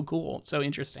so cool, so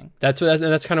interesting. That's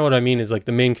kind of what I mean, is like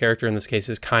the main character in this case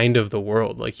is kind of the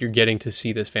world. Like, you're getting to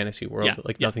see this fantasy world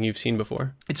nothing you've seen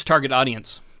before. It's target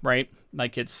audience, right?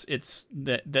 Like, it's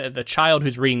the child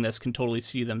who's reading this can totally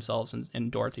see themselves in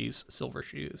Dorothy's silver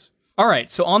shoes. All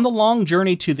right, so on the long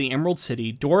journey to the Emerald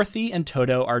City, Dorothy and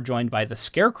Toto are joined by the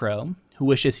Scarecrow, who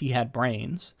wishes he had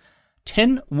brains,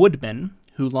 Tin Woodman,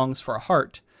 who longs for a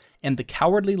heart, and the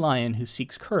Cowardly Lion, who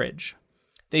seeks courage.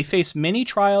 They face many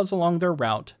trials along their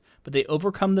route, but they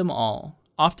overcome them all,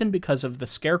 often because of the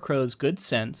Scarecrow's good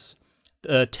sense,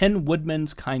 the Tin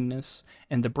Woodman's kindness,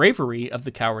 and the bravery of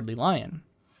the Cowardly Lion.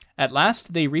 At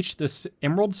last, they reach the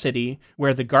Emerald City,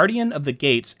 where the Guardian of the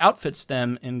Gates outfits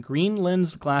them in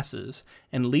green-lensed glasses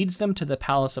and leads them to the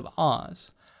Palace of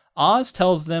Oz. Oz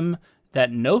tells them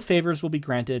that no favors will be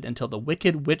granted until the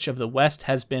Wicked Witch of the West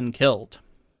has been killed.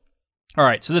 All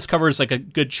right, so this covers like a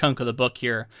good chunk of the book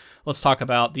here. Let's talk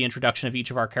about the introduction of each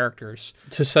of our characters.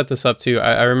 To set this up too,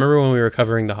 I remember when we were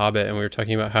covering The Hobbit and we were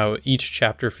talking about how each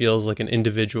chapter feels like an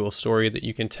individual story that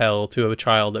you can tell to a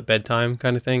child at bedtime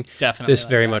kind of thing. Definitely. This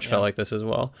very much felt like this as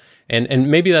well. And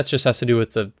maybe that's just has to do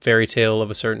with the fairy tale of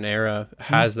a certain era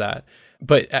has that.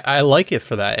 But I like it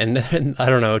for that. And I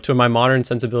don't know, to my modern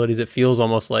sensibilities, it feels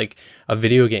almost like a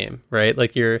video game, right?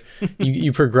 Like you're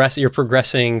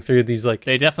progressing through these, like,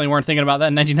 they definitely weren't thinking about that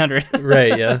in 1900.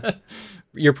 Right, yeah.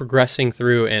 You're progressing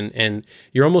through and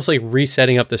you're almost like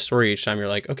resetting up the story each time. You're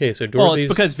like, okay, so Dorothy's... Well, it's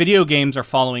because video games are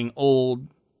following old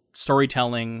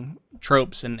storytelling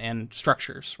tropes and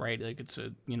structures, right? Like, it's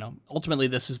ultimately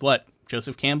this is what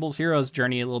Joseph Campbell's hero's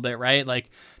journey a little bit, right? Like,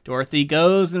 Dorothy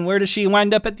goes, and where does she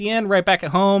wind up at the end? Right back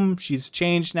at home. She's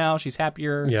changed now. She's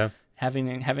happier. Yeah.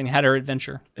 having had her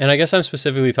adventure. And I guess I'm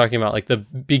specifically talking about like the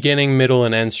beginning, middle,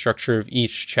 and end structure of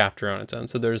each chapter on its own.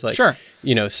 So there's like, Sure.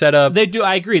 Setup. They do.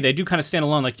 I agree. They do kind of stand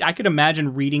alone. Like I could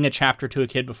imagine reading a chapter to a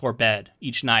kid before bed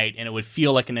each night, and it would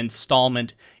feel like an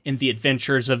installment in the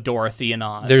adventures of Dorothy and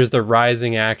Oz. There's the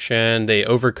rising action. They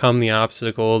overcome the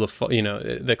obstacle,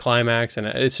 the climax, and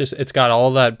it's got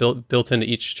all that built into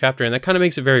each chapter, and that kind of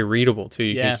makes it very readable too.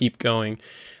 You can keep going.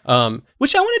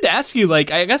 Which I wanted to ask you, like,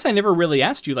 I guess I never really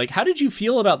asked you, like, how did you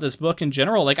feel about this book in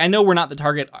general? Like, I know we're not the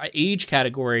target age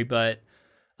category, but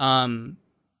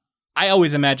I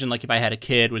always imagine, like, if I had a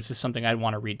kid, was this something I'd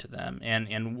want to read to them?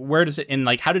 And where does it, and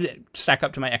like, how did it stack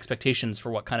up to my expectations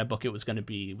for what kind of book it was going to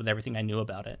be with everything I knew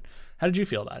about it? How did you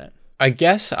feel about it? I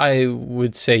guess I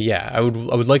would say, I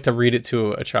would like to read it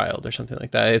to a child or something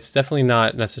like that. It's definitely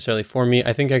not necessarily for me.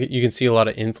 I think you can see a lot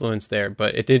of influence there,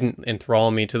 but it didn't enthrall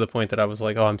me to the point that I was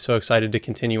like, oh, I'm so excited to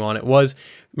continue on. It was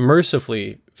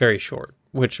mercifully very short,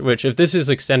 which if this is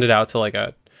extended out to like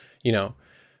a,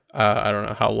 I don't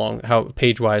know how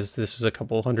page-wise this is a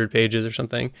couple hundred pages or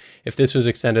something. If this was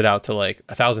extended out to like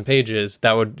 1,000 pages,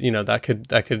 that would,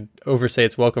 that could overstay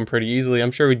its welcome pretty easily.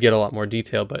 I'm sure we'd get a lot more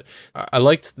detail, but I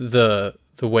liked the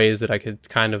ways that I could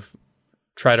kind of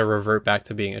try to revert back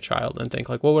to being a child and think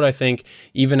like, what would I think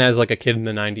even as like a kid in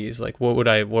the 90s? Like, what would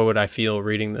I feel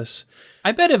reading this?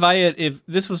 I bet if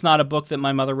this was not a book that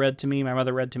my mother read to me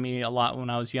a lot when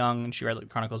I was young, and she read like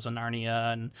Chronicles of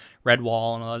Narnia and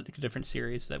Redwall and a lot of different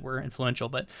series that were influential,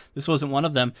 but this wasn't one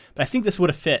of them. But I think this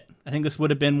would have fit. I think this would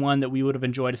have been one that we would have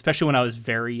enjoyed, especially when I was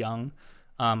very young.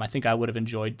 I think I would have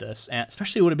enjoyed this, and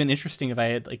especially it would have been interesting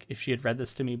if she had read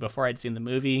this to me before I'd seen the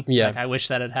movie. Yeah, like, I wish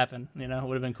that had happened. It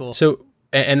would have been cool. So.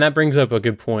 And that brings up a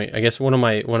good point. I guess one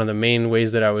of the main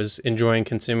ways that I was enjoying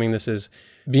consuming this is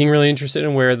being really interested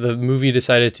in where the movie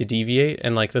decided to deviate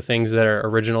and like the things that are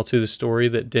original to the story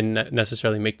that didn't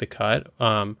necessarily make the cut.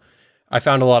 I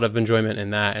found a lot of enjoyment in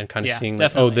that and kind of seeing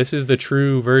like, oh, this is the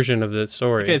true version of the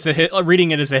story. It's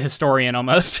reading it as a historian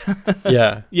almost.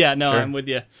 Yeah. Yeah, no, sure. I'm with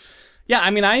you. Yeah,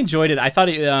 I mean, I enjoyed it. I thought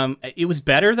it was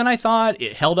better than I thought.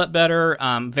 It held up better,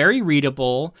 very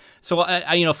readable. So,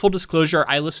 I full disclosure,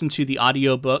 I listened to the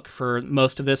audiobook for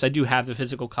most of this. I do have the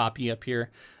physical copy up here,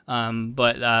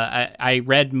 but I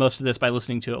read most of this by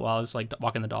listening to it while I was like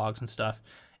walking the dogs and stuff.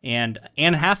 And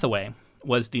Anne Hathaway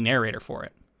was the narrator for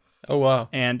it. Oh, wow.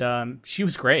 And she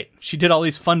was great. She did all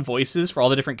these fun voices for all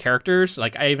the different characters.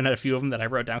 Like, I even had a few of them that I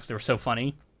wrote down because they were so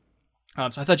funny.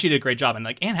 So I thought she did a great job. And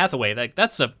like Anne Hathaway,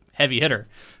 that's a heavy hitter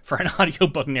for an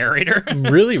audiobook narrator.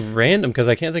 Really random, because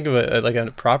I can't think of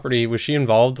a property. Was she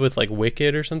involved with like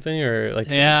Wicked or something, or like?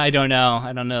 Yeah, I don't know.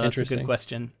 That's a good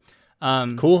question.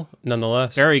 Cool,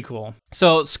 nonetheless. Very cool.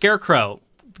 So Scarecrow,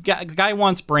 the guy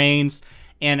wants brains,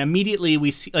 and immediately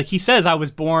we see, like he says, "I was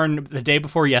born the day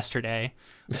before yesterday."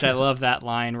 Which I love that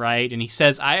line, right? And he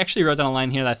says, I actually wrote down a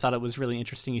line here that I thought it was really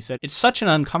interesting. He said, "It's such an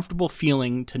uncomfortable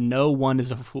feeling to know one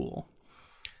is a fool."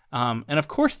 And of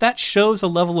course, that shows a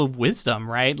level of wisdom,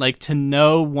 right? Like to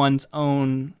know one's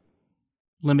own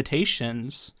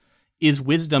limitations is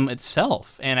wisdom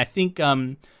itself. And I think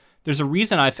there's a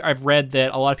reason I've read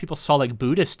that a lot of people saw like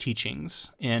Buddhist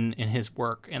teachings in his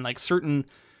work and like certain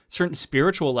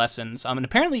spiritual lessons. And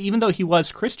apparently, even though he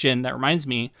was Christian, that reminds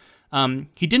me,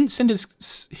 he didn't send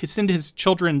his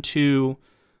children to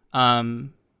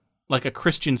like a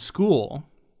Christian school,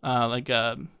 like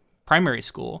a primary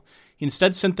school. He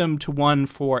instead sent them to one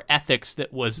for ethics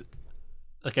that was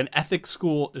like an ethics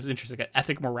school. It was interesting, like an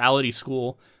ethic morality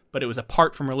school, but it was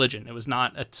apart from religion. It was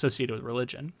not associated with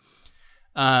religion,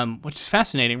 which is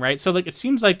fascinating, right? So like it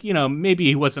seems like maybe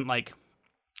he wasn't like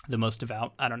the most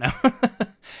devout. I don't know,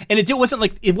 and it wasn't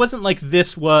like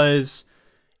this was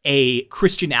a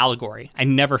Christian allegory. I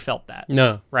never felt that.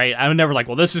 No. Right? I was never like,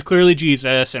 well, this is clearly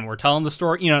Jesus and we're telling the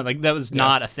story. Like that was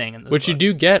not a thing in this Which book. You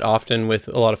do get often with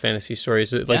a lot of fantasy stories.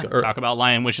 Talk about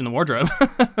Lion, Witch, and the Wardrobe.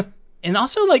 And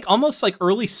also like almost like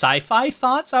early sci-fi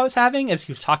thoughts I was having as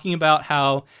he was talking about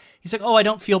how he's like, oh, I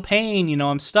don't feel pain.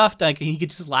 I'm stuffed. Like he could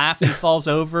just laugh and he falls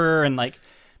over and like,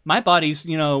 my body's,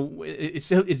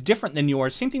 it's different than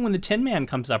yours. Same thing when the Tin Man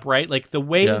comes up, right? Like the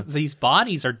way these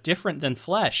bodies are different than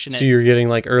flesh. And so you're getting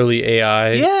like early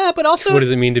AI. Yeah, but also, what does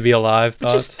it mean to be alive?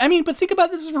 But think about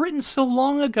this was written so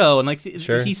long ago, and like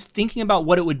he's thinking about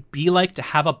what it would be like to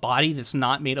have a body that's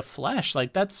not made of flesh.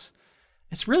 Like it's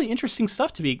really interesting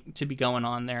stuff to be going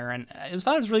on there, and I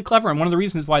thought it was really clever. And one of the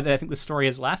reasons why I think this story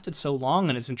has lasted so long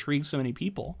and has intrigued so many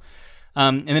people.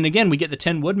 And then again, we get the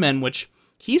Tin Woodman, which.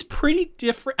 He's pretty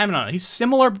different. I don't know. He's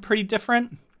similar, but pretty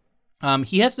different.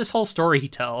 He has this whole story he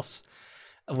tells,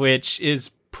 which is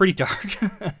pretty dark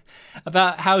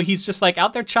about how he's just like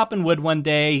out there chopping wood one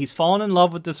day. He's fallen in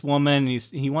love with this woman.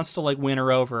 He wants to like win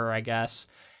her over, I guess.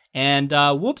 And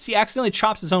whoops, he accidentally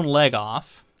chops his own leg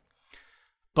off.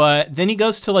 But then he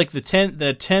goes to like the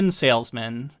tin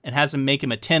salesman and has him make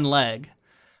him a tin leg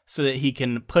so that he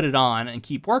can put it on and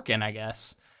keep working, I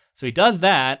guess. So he does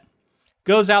that,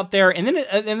 goes out there, and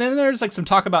then there's like some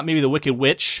talk about maybe the Wicked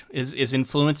Witch is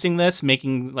influencing this,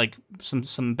 making like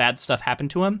some bad stuff happen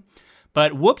to him.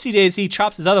 But whoopsie daisy,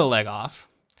 chops his other leg off.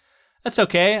 That's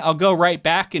okay. I'll go right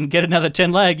back and get another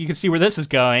tin leg. You can see where this is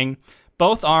going.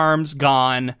 Both arms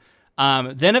gone.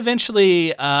 Then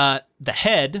eventually the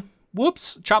head.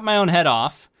 Whoops, chopped my own head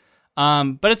off.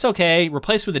 But it's okay.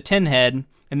 Replaced with a tin head.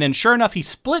 And then sure enough, he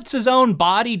splits his own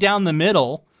body down the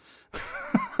middle.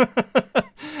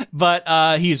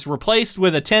 But he's replaced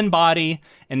with a tin body.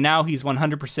 And now he's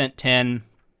 100% tin.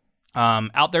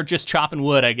 Out there just chopping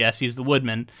wood, I guess. He's the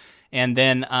woodman. And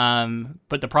then,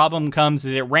 but the problem comes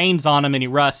is it rains on him and he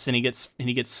rusts and he gets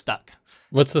stuck.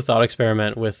 What's the thought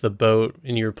experiment with the boat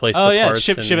and you replace the parts?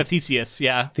 Ship of Theseus,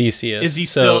 yeah. Theseus. Is he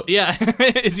still, yeah.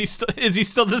 is he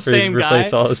still the same guy?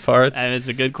 Replace all his parts? It's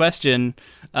a good question.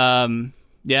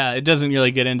 Yeah, it doesn't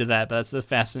really get into that, but that's a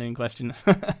fascinating question.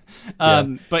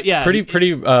 But yeah. Pretty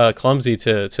clumsy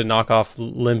to knock off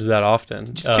limbs that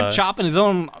often. Just kept chopping his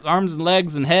own arms and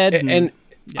legs and head. And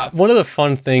one of the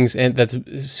fun things, and that's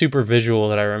super visual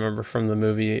that I remember from the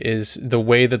movie, is the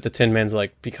way that the Tin Man's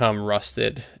like become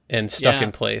rusted and stuck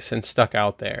in place and stuck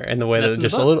out there, and the way that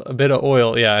just a bit of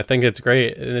oil. Yeah, I think it's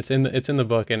great, and it's in the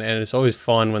book, and it's always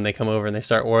fun when they come over and they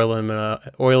start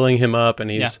oiling him up,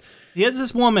 and he has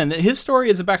this woman. His story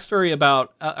is a backstory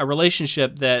about a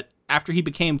relationship that after he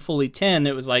became fully tin,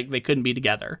 it was like they couldn't be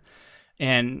together.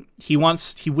 And he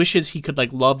wishes he could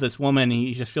like love this woman.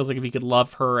 He just feels like if he could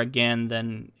love her again,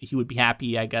 then he would be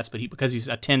happy, I guess. But because he's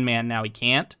a tin man now, he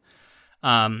can't.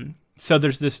 So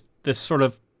there's this sort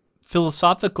of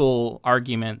philosophical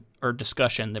argument or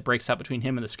discussion that breaks out between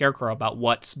him and the Scarecrow about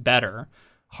what's better,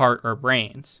 heart or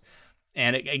brains.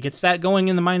 And it gets that going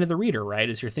in the mind of the reader,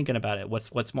 right? As you're thinking about it,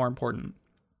 what's more important.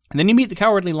 And then you meet the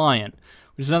Cowardly Lion,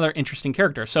 which is another interesting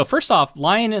character. So first off,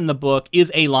 Lion in the book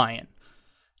is a lion.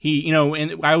 He,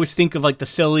 and I always think of like the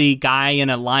silly guy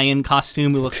in a lion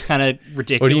costume who looks kind of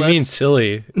ridiculous. What do you mean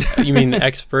silly? You mean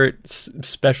expert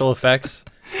special effects?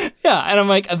 Yeah, and I'm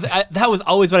like, that was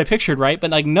always what I pictured, right? But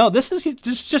like, no, this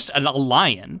is just a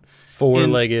lion.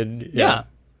 Four-legged. Yeah.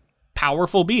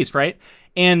 Powerful beast, right?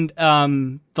 And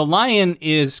the lion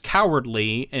is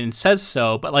cowardly and says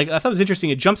so, but like I thought it was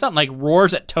interesting. It jumps out and like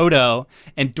roars at Toto,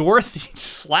 and Dorothy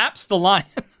slaps the lion.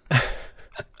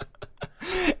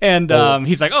 And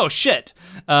he's like, "Oh shit,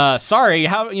 sorry.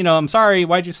 I'm sorry.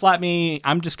 Why'd you slap me?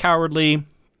 I'm just cowardly."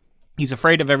 He's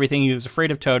afraid of everything. He was afraid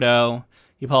of Toto.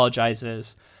 He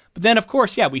apologizes, but then, of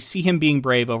course, we see him being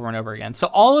brave over and over again. So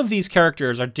all of these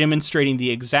characters are demonstrating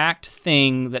the exact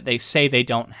thing that they say they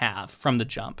don't have from the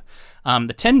jump.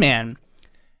 The Tin Man,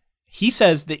 he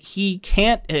says that he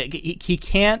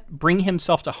can't bring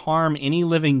himself to harm any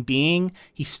living being.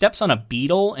 He steps on a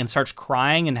beetle and starts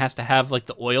crying and has to have like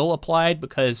the oil applied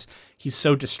because he's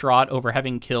so distraught over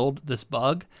having killed this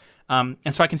bug. And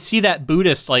so I can see that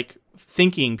Buddhist like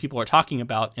thinking people are talking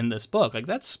about in this book. Like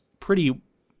that's pretty,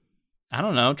 I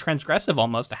don't know, transgressive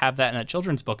almost to have that in a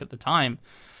children's book at the time.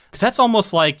 Because that's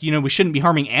almost like, we shouldn't be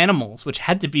harming animals, which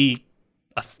had to be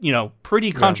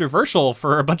pretty controversial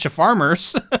for a bunch of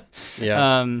farmers.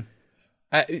 Yeah.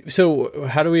 So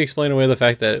how do we explain away the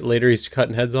fact that later he's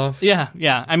cutting heads off? Yeah.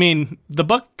 I mean, the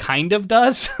book kind of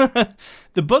does.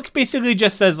 The book basically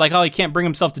just says like, oh, he can't bring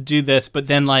himself to do this, but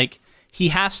then like he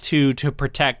has to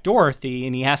protect Dorothy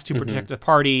and he has to protect the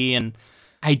party. And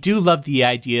I do love the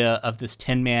idea of this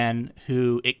Tin Man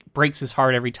who it breaks his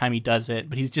heart every time he does it,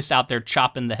 but he's just out there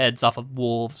chopping the heads off of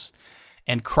wolves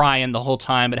and crying the whole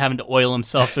time, but having to oil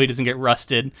himself so he doesn't get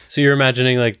rusted. So you're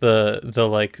imagining like the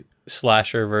like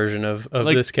slasher version of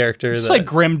like, this character, it's like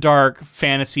grimdark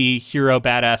fantasy hero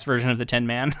badass version of the Tin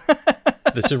Man.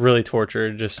 That's really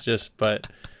tortured, but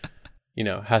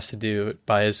has to do it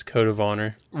by his code of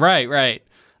honor. Right.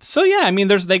 So yeah, I mean,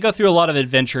 they go through a lot of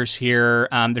adventures here.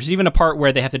 There's even a part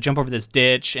where they have to jump over this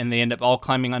ditch, and they end up all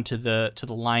climbing onto the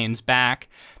lion's back.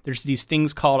 There's these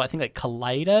things called, I think, like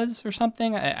Kalidas or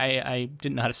something. I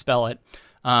didn't know how to spell it,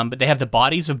 but they have the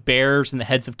bodies of bears and the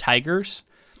heads of tigers.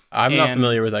 I'm not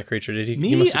familiar with that creature. Did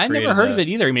he? I never heard of it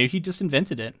either. Maybe he just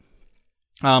invented it.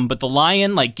 But the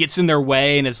lion like gets in their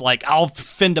way and is like, I'll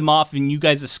fend him off and you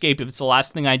guys escape if it's the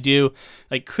last thing I do.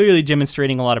 Like clearly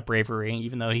demonstrating a lot of bravery,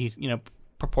 even though he's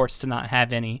purports to not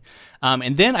have any.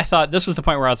 And then I thought this was the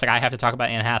point where I was like, I have to talk about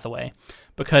Anne Hathaway,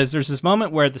 because there's this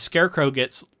moment where the Scarecrow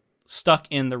gets stuck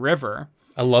in the river.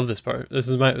 I love this part. This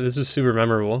is super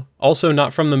memorable. Also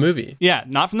not from the movie. Yeah,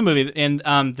 not from the movie. And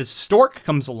the stork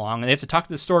comes along, and they have to talk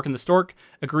to the stork, and the stork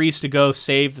agrees to go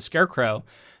save the Scarecrow.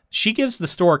 She gives the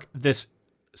stork this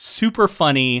super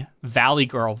funny Valley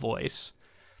Girl voice.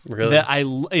 Really?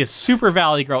 A super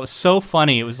Valley Girl. It was so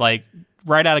funny. It was like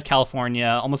right out of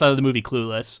California, almost out of the movie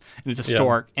Clueless. And it's a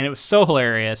stork, and it was so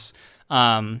hilarious.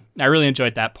 I really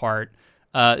enjoyed that part.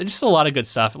 Just a lot of good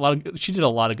stuff. She did a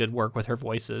lot of good work with her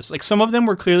voices. Like, some of them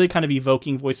were clearly kind of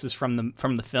evoking voices from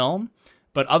the film,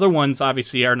 but other ones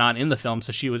obviously are not in the film,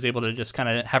 so she was able to just kind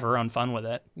of have her own fun with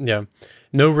it. Yeah.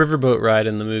 No riverboat ride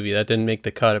in the movie. That didn't make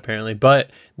the cut, apparently.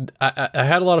 But I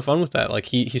had a lot of fun with that. Like,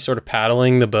 he's sort of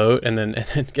paddling the boat and then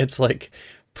gets, like,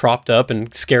 propped up, and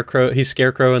he's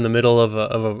Scarecrow in the middle of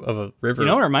a river. You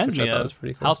know what it reminds me of?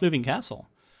 Cool. House Moving Castle.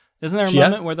 Isn't there a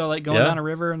moment where they're like going down a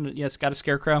river and it's got a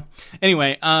Scarecrow?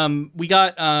 Anyway, we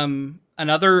got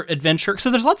another adventure. So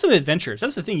there's lots of adventures.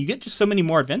 That's the thing. You get just so many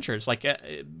more adventures. Like,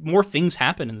 more things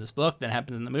happen in this book than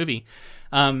happen in the movie.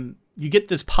 You get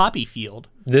this poppy field.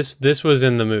 This was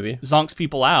in the movie. Zonks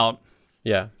people out.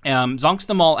 Yeah. Zonks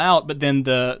them all out, but then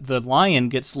the lion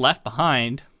gets left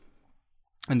behind.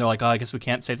 And they're like, oh, I guess we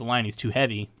can't save the lion. He's too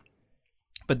heavy.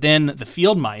 But then the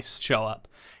field mice show up,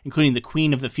 including the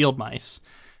queen of the field mice.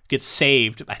 Gets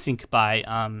saved, I think, by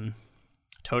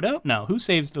Toto? No, who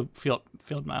saves the field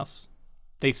mouse?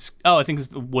 I think it's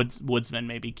the woodsman,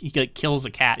 maybe. He like, kills a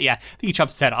cat. Yeah, I think he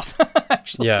chops his head off,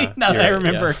 actually. Yeah, now that I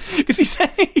remember. Because he said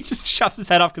he just chops his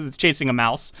head off because it's chasing a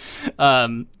mouse.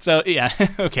 So, yeah,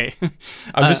 okay.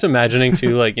 I'm just imagining,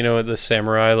 too, like, you know, the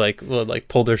samurai, will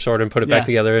pull their sword and put it back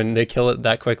together, and they kill it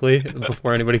that quickly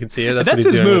before anybody can see it. That's what he's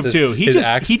his doing move, with too.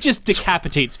 axe. He just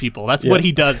decapitates people. That's what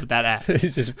he does with that axe.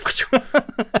 He's just...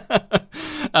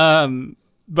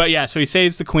 But yeah, so he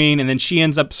saves the queen, and then she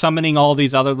ends up summoning all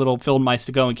these other little field mice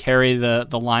to go and carry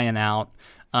the lion out.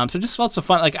 So just lots of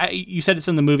fun. Like, you said it's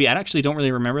in the movie. I actually don't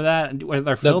really remember that. Were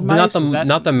there field mice?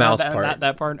 Not the mouse part.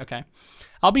 That part? Okay.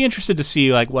 I'll be interested to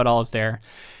see like what all is there.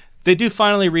 They do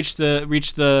finally reach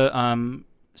the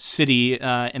city,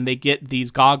 and they get these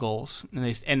goggles,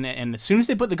 and as soon as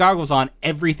they put the goggles on,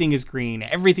 everything is green.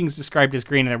 Everything's described as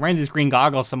green, and they're wearing these green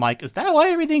goggles. So I'm like, is that why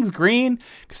everything's green?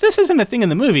 Because this isn't a thing in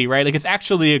the movie, right? Like, it's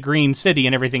actually a green city,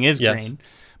 and everything is green.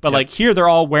 But like, here they're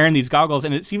all wearing these goggles,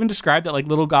 and it's even described that like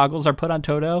little goggles are put on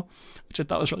Toto, which I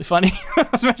thought was really funny.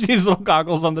 Especially these little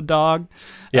goggles on the dog.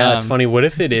 Yeah, it's funny. What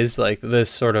if it is like this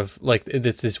sort of like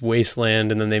it's this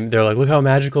wasteland, and then they're like, look how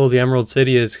magical the Emerald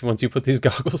City is once you put these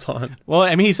goggles on. Well,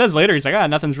 I mean, he says later, he's like,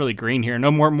 nothing's really green here. No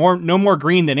more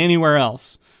green than anywhere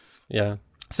else. Yeah.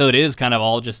 So it is kind of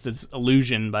all just this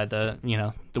illusion by the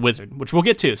wizard, which we'll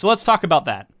get to. So let's talk about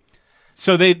that.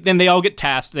 So they all get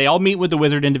tasked. They all meet with the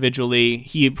wizard individually.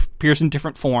 He appears in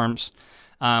different forms,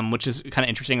 which is kind of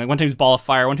interesting. Like, one time he's ball of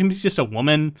fire. One time he's just a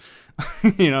woman.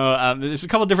 There's a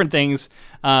couple different things.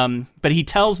 But he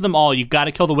tells them all, you've got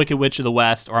to kill the Wicked Witch of the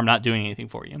West, or I'm not doing anything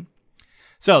for you.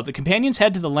 So the companions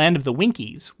head to the land of the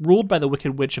Winkies, ruled by the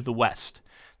Wicked Witch of the West.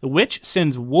 The witch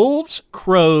sends wolves,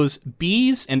 crows,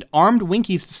 bees, and armed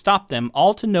Winkies to stop them,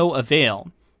 all to no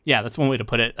avail. Yeah, that's one way to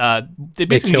put it. They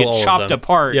basically get chopped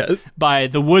apart by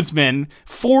the woodsman.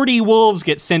 40 wolves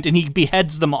get sent, and he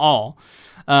beheads them all.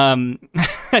 I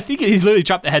think he's literally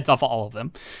chopped the heads off all of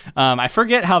them. I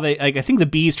forget how they, like, I think the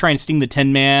bees try and sting the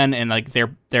Tin Man, and like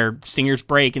their stingers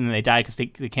break, and then they die because they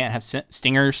can't have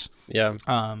stingers. Yeah.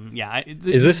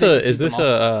 Is this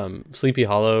a Sleepy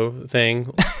Hollow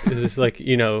thing? Is this like,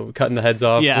 cutting the heads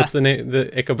off? Yeah. What's the name?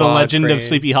 The Ichabod The Legend Crane? of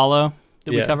Sleepy Hollow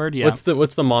that we covered. Yeah.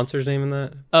 What's the monster's name in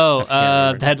that? Oh,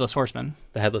 the Headless Horseman.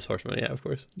 The Headless Horseman. Yeah, of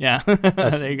course. Yeah.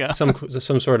 There you go.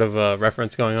 Some sort of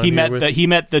reference going on. He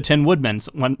met the Tin Woodman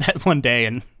one day,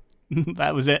 and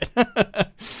that was it.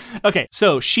 Okay,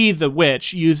 so she, the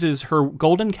witch, uses her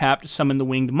golden cap to summon the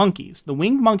winged monkeys. The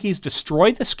winged monkeys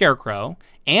destroy the Scarecrow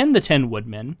and the Tin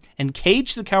Woodman and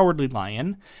cage the Cowardly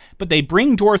Lion, but they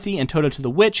bring Dorothy and Toto to the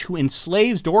witch, who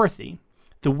enslaves Dorothy.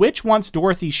 The witch wants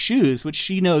Dorothy's shoes, which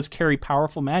she knows carry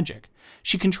powerful magic.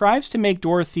 She contrives to make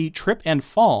Dorothy trip and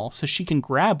fall so she can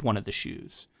grab one of the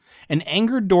shoes. An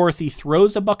angered Dorothy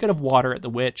throws a bucket of water at the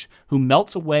witch, who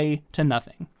melts away to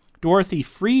nothing. Dorothy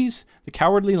frees the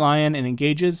Cowardly Lion and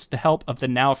engages the help of the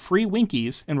now free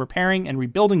Winkies in repairing and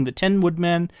rebuilding the Tin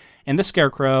Woodman and the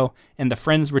Scarecrow, and the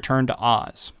friends return to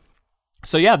Oz.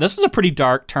 So yeah, this was a pretty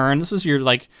dark turn. This was your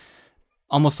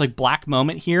almost like black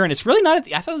moment here, and it's really not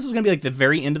I thought this was gonna be like the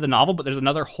very end of the novel, but there's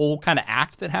another whole kind of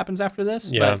act that happens after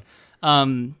this. Yeah.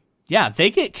 But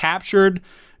they get captured.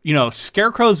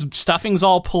 Scarecrow's stuffing's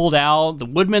all pulled out. The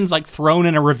Woodman's like thrown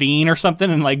in a ravine or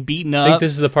something and like beaten up. I think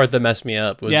this is the part that messed me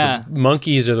up. Was the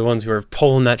monkeys are the ones who are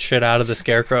pulling that shit out of the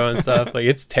Scarecrow and stuff. Like,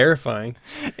 it's terrifying.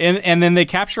 And then they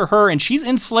capture her, and she's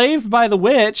enslaved by the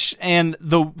witch. And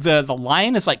the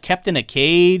lion is like kept in a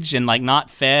cage and like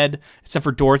not fed, except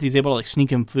for Dorothy's able to like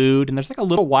sneak him food. And there's like a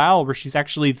little while where she's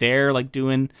actually there, like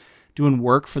doing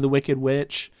work for the Wicked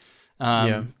Witch.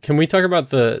 Can we talk about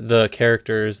the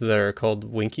characters that are called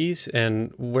Winkies,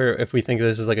 and where, if we think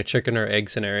this is like a chicken or egg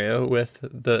scenario with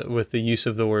the use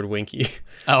of the word Winky?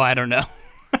 Oh, I don't know.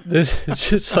 This is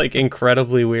just like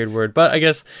incredibly weird word, but I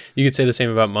guess you could say the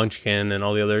same about Munchkin and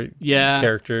all the other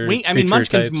characters. Munchkin's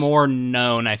types. more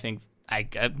known, I think,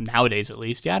 nowadays at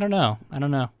least. Yeah, I don't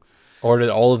know. Or did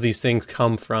all of these things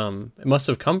come from? It must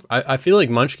have come. I feel like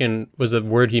Munchkin was a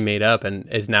word he made up and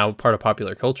is now part of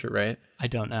popular culture, right? I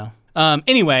don't know.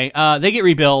 Anyway, they get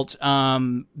rebuilt.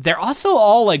 They're also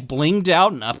all like blinged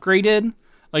out and upgraded.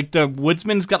 Like the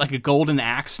woodsman's got like a golden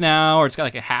axe now, or it's got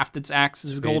like a half its axe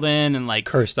is golden, and like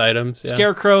cursed items. Yeah.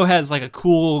 Scarecrow has like a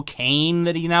cool cane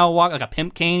that he now walks, like a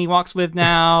pimp cane he walks with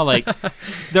now. Like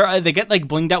they get like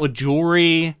blinged out with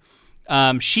jewelry.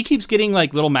 She keeps getting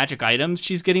like little magic items.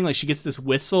 She gets this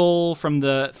whistle from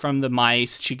the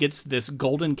mice. She gets this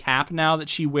golden cap now that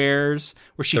she wears,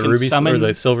 where she can summon, or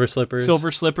the silver slippers.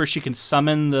 Silver slippers. She can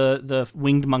summon the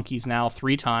winged monkeys now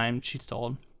 3 times. She's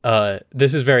told.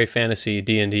 This is very fantasy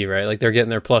D&D, right? Like they're getting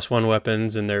their +1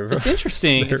 weapons, and they're. It's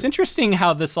interesting. It's interesting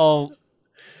how this all.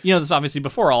 This is obviously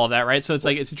before all of that, right? So it's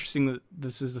like, it's interesting that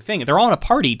this is the thing. They're all in a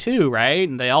party too, right?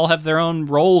 And they all have their own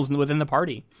roles within the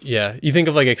party. Yeah. You think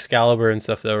of like Excalibur and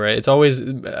stuff though, right? It's always,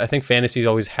 I think fantasy's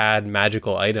always had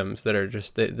magical items that are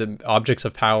just the objects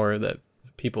of power that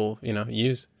people,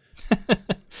 use.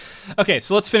 Okay,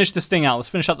 so let's finish this thing out. Let's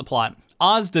finish out the plot.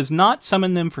 Oz does not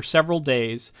summon them for several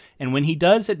days, and when he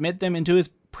does admit them into his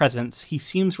presence, he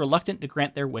seems reluctant to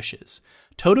grant their wishes.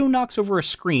 Toto knocks over a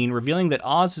screen, revealing that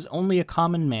Oz is only a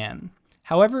common man.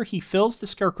 However, he fills the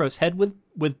Scarecrow's head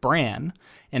with bran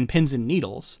and pins and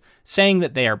needles, saying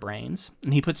that they are brains,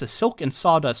 and he puts a silk and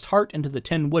sawdust heart into the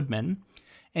Tin Woodman,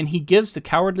 and he gives the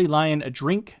Cowardly Lion a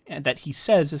drink that he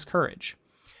says is courage.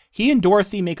 He and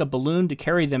Dorothy make a balloon to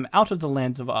carry them out of the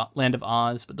land of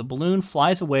Oz, but the balloon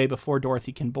flies away before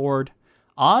Dorothy can board.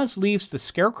 Oz leaves the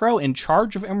Scarecrow in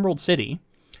charge of Emerald City.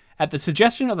 At the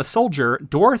suggestion of a soldier,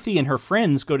 Dorothy and her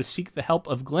friends go to seek the help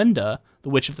of Glinda, the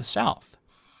Witch of the South.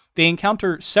 They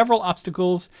encounter several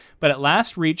obstacles, but at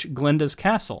last reach Glinda's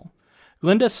castle.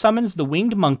 Glinda summons the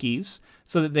winged monkeys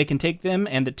so that they can take them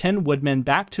and the Tin Woodmen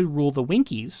back to rule the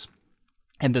Winkies,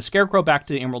 and the Scarecrow back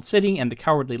to the Emerald City, and the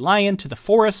Cowardly Lion to the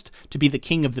forest to be the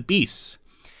king of the beasts.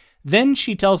 Then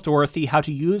she tells Dorothy how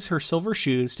to use her silver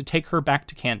shoes to take her back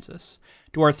to Kansas.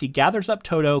 Dorothy gathers up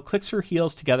Toto, clicks her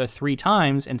heels together 3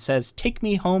 times, and says, "Take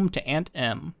me home to Aunt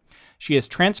Em." She is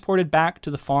transported back to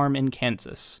the farm in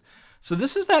Kansas. So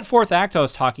this is that 4th act I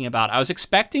was talking about. I was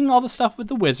expecting all the stuff with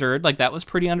the wizard. Like, that was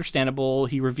pretty understandable.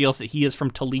 He reveals that he is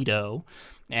from Toledo,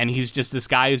 and he's just this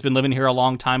guy who's been living here a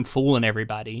long time fooling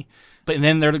everybody. But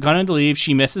then they're going to leave.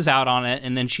 She misses out on it,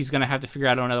 and then she's going to have to figure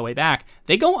out another way back.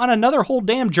 They go on another whole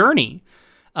damn journey.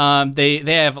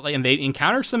 They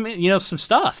encounter some some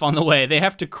stuff on the way. They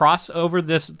have to cross over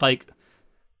this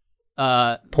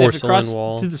porcelain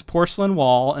wall, through this porcelain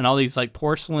wall, and all these like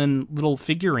porcelain little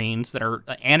figurines that are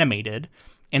animated,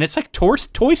 and it's like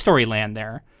Toy Story land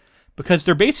there, because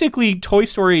they're basically Toy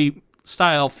Story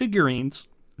style figurines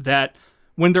that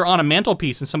when they're on a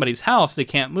mantelpiece in somebody's house they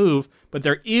can't move, but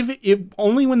they're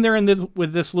only when they're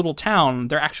with this little town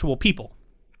they're actual people,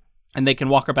 and they can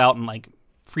walk about and like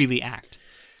freely act.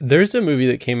 There's a movie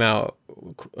that came out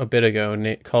a bit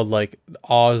ago called like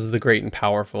Oz the Great and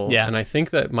Powerful. Yeah. And I think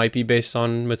that might be based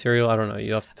on material. I don't know.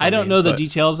 You have to tell I don't me, know the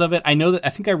details of it. I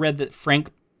think I read that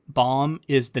Frank Baum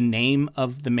is the name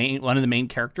of one of the main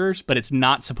characters, but it's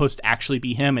not supposed to actually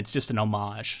be him. It's just an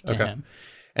homage to him.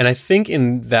 And I think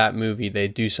in that movie they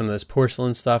do some of this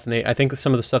porcelain stuff, and I think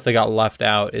some of the stuff that got left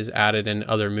out is added in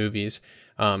other movies.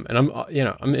 And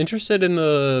I'm interested in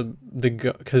the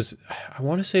because I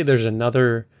want to say there's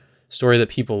another story that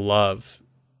people love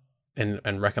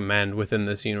and recommend within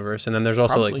this universe, and then there's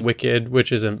also like Wicked,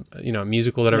 which is a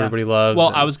musical that everybody loves.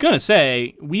 Well, I was gonna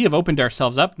say we have opened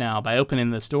ourselves up now by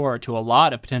opening this door to a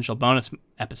lot of potential bonus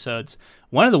episodes.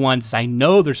 One of the ones is I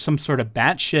know there's some sort of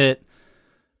batshit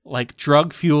like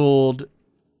drug-fueled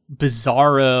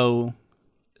bizarro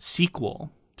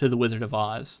sequel to The Wizard of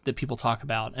Oz that people talk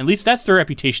about. At least that's the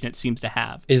reputation it seems to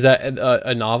have. Is that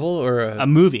a novel or a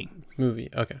movie? movie.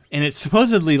 Okay. And it's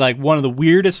supposedly like one of the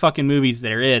weirdest fucking movies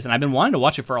there is. And I've been wanting to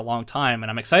watch it for a long time. And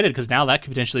I'm excited because now that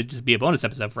could potentially just be a bonus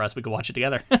episode for us. We could watch it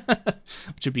together,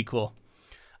 which would be cool.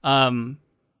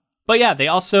 But yeah, they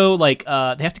also like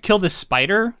they have to kill this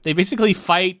spider. They basically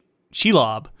fight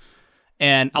Shelob.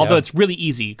 And although it's really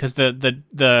easy because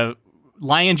the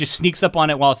lion just sneaks up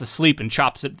on it while it's asleep and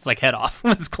chops its like head off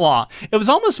with his claw. It was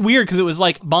almost weird because it was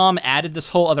like Baum added this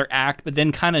whole other act, but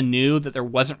then kind of knew that there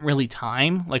wasn't really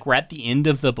time. Like we're at the end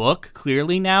of the book.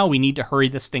 Clearly now we need to hurry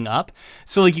this thing up.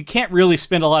 So like you can't really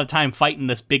spend a lot of time fighting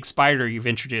this big spider you've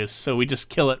introduced. So we just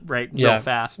kill it real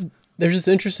fast. There's this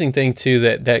interesting thing too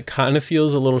that kind of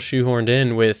feels a little shoehorned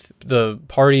in with the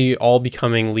party all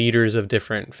becoming leaders of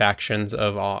different factions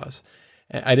of Oz.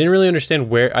 I didn't really understand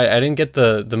where I didn't get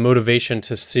the motivation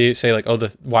to say like,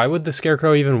 why would the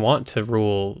Scarecrow even want to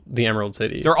rule the Emerald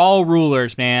City? They're all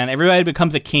rulers, man. Everybody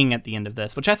becomes a king at the end of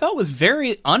this, which I thought was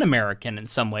very un-American in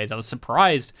some ways. I was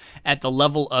surprised at the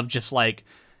level of just like,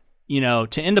 to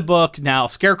end a book, now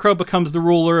Scarecrow becomes the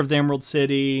ruler of the Emerald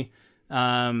City.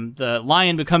 The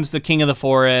lion becomes the king of the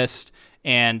forest.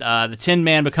 And the Tin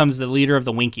Man becomes the leader of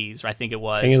the Winkies, I think it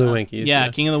was. King of the Winkies. Yeah,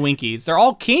 King of the Winkies. They're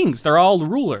all kings. They're all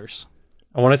rulers.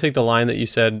 I want to take the line that you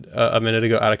said a minute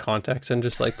ago out of context and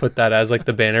just like put that as like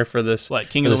the banner for this,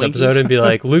 King of the episode and be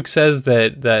like, Luke says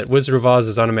that Wizard of Oz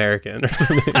is un-American or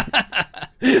something.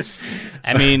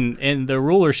 I mean, in the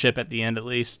rulership at the end, at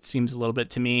least, seems a little bit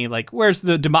to me like, where's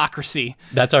the democracy?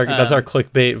 That's our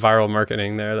clickbait viral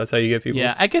marketing there. That's how you get people.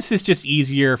 Yeah, I guess it's just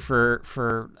easier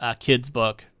for a kid's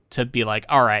book to be like,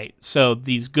 all right, so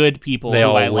these good people who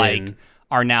I like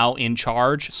are now in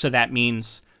charge. So that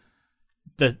means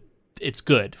that it's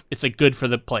good. It's like good for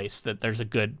the place that there's a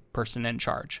good person in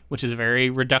charge, which is a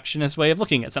very reductionist way of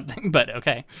looking at something, but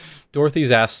okay.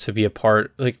 Dorothy's asked to be a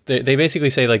part. Like they basically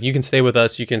say like, you can stay with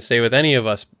us, you can stay with any of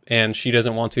us, and she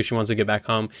doesn't want to. She wants to get back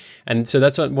home, and so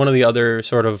that's one of the other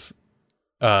sort of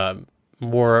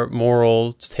more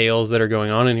moral tales that are going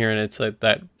on in here. And it's like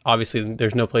that. Obviously,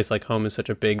 there's no place like home is such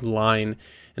a big line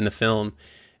in the film.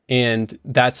 And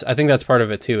I think that's part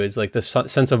of it too, is like the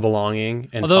sense of belonging.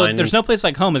 And although there's no place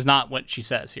like home is not what she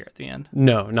says here at the end.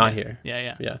 No, not here.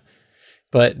 Yeah.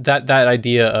 But that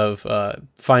idea of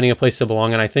finding a place to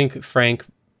belong, and I think Frank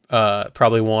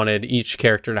probably wanted each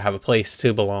character to have a place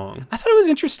to belong. I thought it was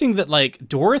interesting that like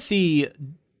Dorothy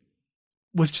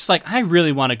was just like, I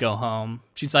really want to go home.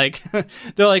 She's like,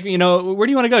 they're like, where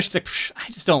do you want to go? She's like, I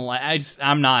just don't like.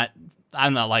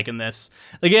 I'm not liking this.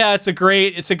 Like, yeah, it's a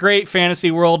great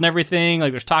fantasy world and everything.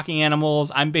 Like, there's talking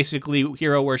animals. I'm basically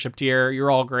hero worshipped here.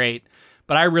 You're all great.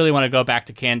 But I really want to go back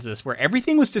to Kansas, where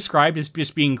everything was described as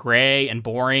just being gray and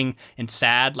boring and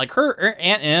sad. Like, her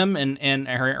Aunt Em and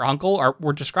her uncle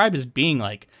were described as being,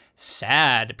 like,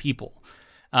 sad people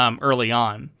early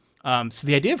on. So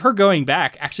the idea of her going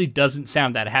back actually doesn't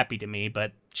sound that happy to me,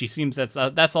 but she seems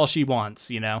that's all she wants,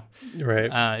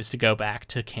 Right. Is to go back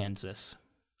to Kansas.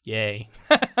 Yay.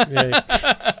 Yay.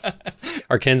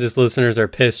 Our Kansas listeners are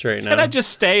pissed right now. Can I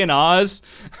just stay in Oz?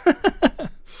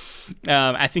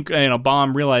 I think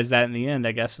Baum realized that in the end,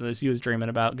 I guess, as he was dreaming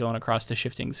about going across the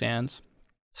shifting sands.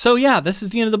 So yeah, this is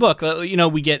the end of the book.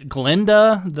 We get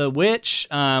Glinda, the witch.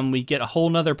 We get a whole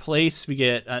nother place. We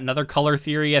get another color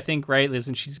theory, I think, right?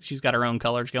 Listen, she's got her own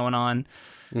colors going on.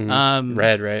 Mm-hmm.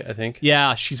 Red, right? I think.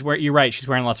 Yeah, you're right. She's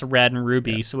wearing lots of red and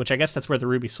ruby. Yeah. So, which I guess that's where the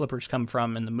ruby slippers come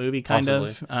from in the movie, kind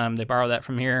Possibly. of. They borrow that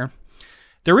from here.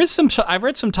 There is I've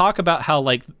read some talk about how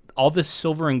like all this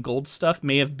silver and gold stuff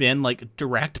may have been like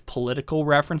direct political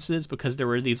references because there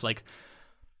were these like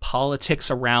politics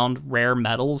around rare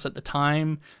metals at the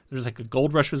time. There's like the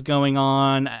gold rush was going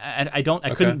on. I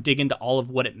couldn't dig into all of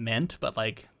what it meant, but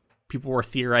like people were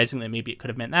theorizing that maybe it could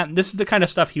have meant that. And this is the kind of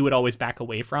stuff he would always back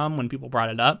away from when people brought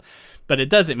it up, but it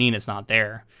doesn't mean it's not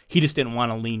there. He just didn't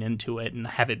want to lean into it and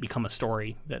have it become a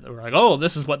story that we're like, oh,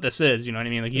 this is what this is. You know what I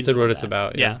mean? Like, that's what it's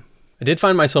about. Yeah. I did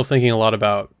find myself thinking a lot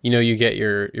about, you get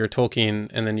your Tolkien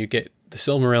and then you get the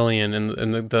Silmarillion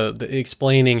and the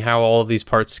explaining how all of these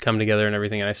parts come together and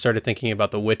everything. And I started thinking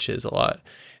about the witches a lot.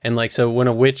 And like, so when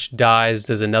a witch dies,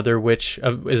 is another witch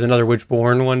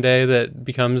born one day that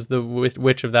becomes the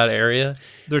witch of that area?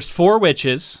 There's 4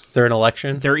 witches. Is there an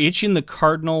election? They're each in the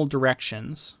cardinal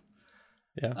directions.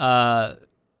 Yeah.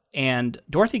 And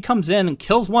Dorothy comes in and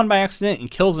kills one by accident and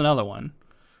kills another one.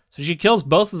 So she kills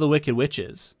both of the wicked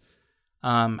witches.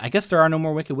 I guess there are no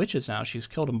more wicked witches now. She's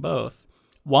killed them both.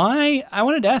 Why? I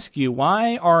wanted to ask you,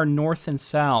 why are north and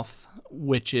south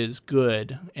witches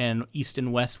good and east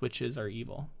and west witches are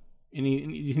evil? Do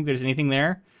you think there's anything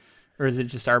there? Or is it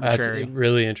just arbitrary? That's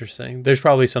really interesting. There's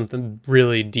probably something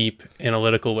really deep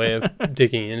analytical way of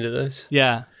digging into this.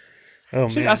 Yeah. Oh,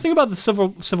 See, man. I was thinking about the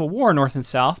Civil War, North and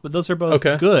South, but those are both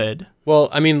Okay. good. Well,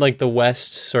 I mean, like the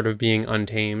West sort of being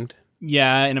untamed.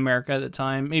 Yeah, in America at the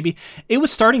time, maybe it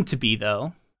was starting to be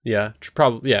though. Yeah,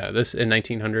 probably. Yeah, this in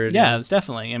 1900. Yeah, it was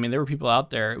definitely. I mean, there were people out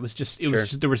there. It was just Sure.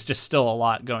 there was just still a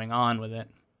lot going on with it.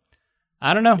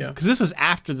 I don't know, Yeah. because this was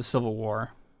after the Civil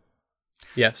War.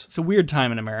 Yes. It's a weird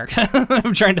time in America.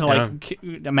 I'm trying to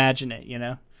imagine it,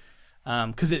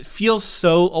 because it feels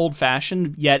so old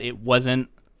fashioned, yet it wasn't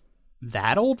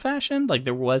that old fashioned. Like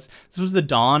this was the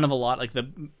dawn of a lot. Like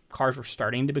the cars were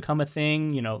starting to become a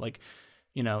thing.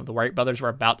 The Wright brothers were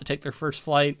about to take their first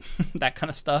flight. That kind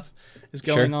of stuff is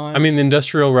going on. I mean, the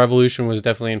Industrial Revolution was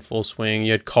definitely in full swing.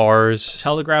 You had cars,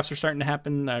 Telegraphs are starting to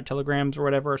happen. Telegrams or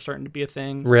whatever are starting to be a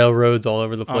thing. railroads all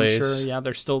over the place. I'm sure. Yeah,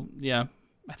 they're still. Yeah,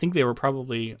 I think they were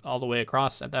probably all the way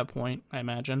across at that point, I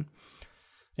imagine.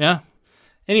 Yeah.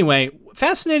 Anyway,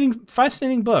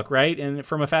 fascinating book, right? And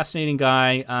from a fascinating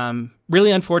guy.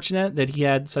 Really unfortunate that he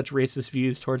had such racist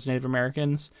views towards Native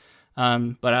Americans.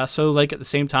 But also, like, at the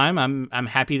same time, I'm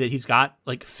happy that he's got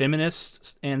like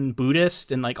feminists and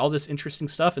Buddhist and like all this interesting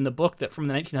stuff in the book that from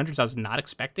the 1900s I was not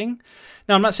expecting.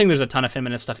 Now, I'm not saying there's a ton of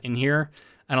feminist stuff in here.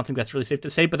 I don't think that's really safe to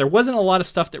say, but there wasn't a lot of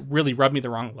stuff that really rubbed me the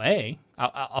wrong way.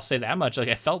 I'll say that much. Like,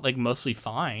 I felt like mostly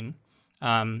fine.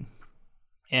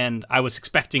 And I was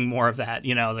expecting more of that.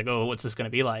 I was like, oh, what's this going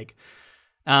to be like?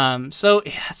 So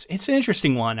yeah, it's an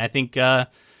interesting one. I think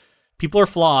people are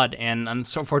flawed, and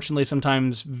unfortunately,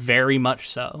 sometimes very much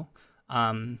so.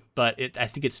 But I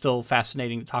think it's still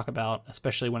fascinating to talk about,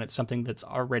 especially when it's something that's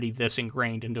already this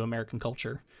ingrained into American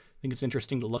culture. I think it's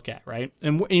interesting to look at, right?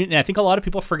 And I think a lot of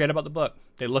people forget about the book.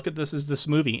 They look at this as this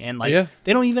movie, and they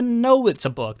don't even know it's a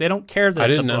book. They don't care that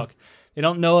it's a book. They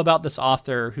don't know about this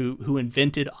author who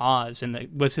invented Oz, and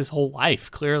it was his whole life,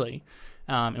 clearly,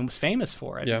 and was famous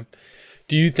for it. Yeah.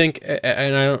 Do you think,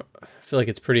 and I don't feel like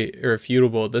it's pretty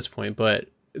irrefutable at this point, but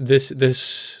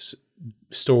this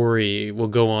story will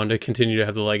go on to continue to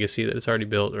have the legacy that it's already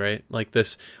built, right? Like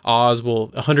this Oz will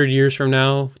 100 years from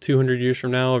now, 200 years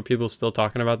from now, are people still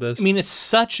talking about this? I mean, it's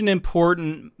such an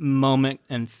important moment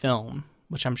in film,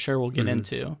 which I'm sure we'll get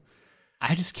into.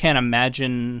 I just can't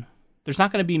imagine. There's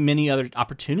not going to be many other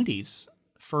opportunities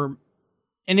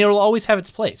and it'll always have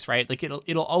its place, right? Like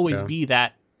it'll always be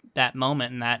that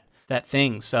moment and that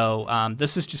thing. So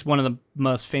this is just one of the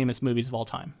most famous movies of all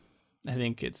time. I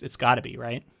think it's got to be,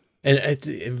 right? And it's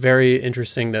very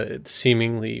interesting that it's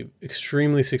seemingly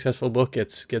extremely successful book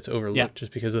gets overlooked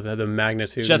just because of the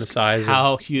magnitude and the size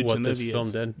how of huge what the movie this film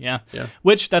is. did. Yeah.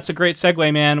 Which that's a great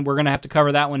segue, man. We're going to have to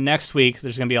cover that one next week.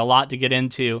 There's going to be a lot to get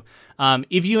into.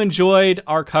 If you enjoyed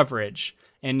our coverage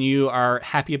and you are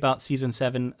happy about season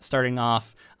 7 starting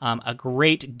off, a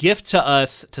great gift to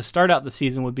us to start out the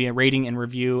season would be a rating and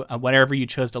review whatever you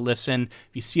chose to listen.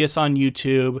 If you see us on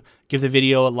YouTube, give the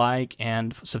video a like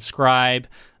and subscribe.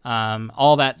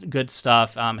 All that good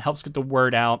stuff helps get the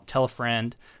word out. Tell a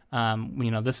friend.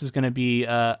 This is going to be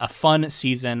a fun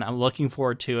season. I'm looking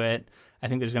forward to it. I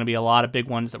think there's going to be a lot of big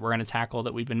ones that we're going to tackle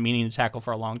that we've been meaning to tackle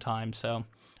for a long time. So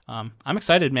I'm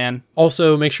excited, man.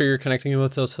 Also, make sure you're connecting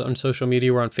with us on social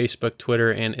media. We're on Facebook,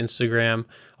 Twitter, and Instagram.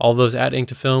 All those at Ink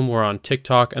to Film. We're on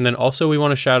TikTok. And then also we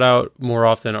want to shout out more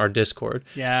often our Discord.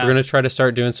 Yeah. We're going to try to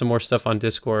start doing some more stuff on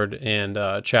Discord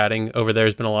and chatting over there.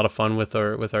 Has been a lot of fun with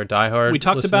our diehard We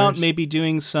talked listeners. about maybe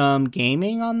doing some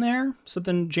gaming on there.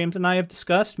 Something James and I have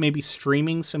discussed. Maybe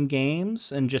streaming some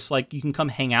games and just like you can come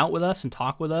hang out with us and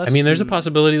talk with us. I mean, there's a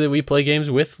possibility that we play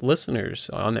games with listeners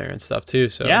on there and stuff too.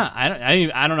 So yeah,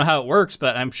 I don't know how it works,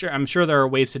 but I'm sure there are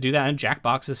ways to do that. And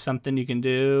Jackbox is something you can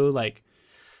do. Like,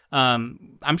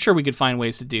 I'm sure we could find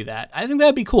ways to do that. I think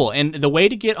that'd be cool. And the way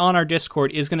to get on our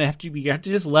Discord is going to have to be, you have to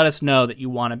just let us know that you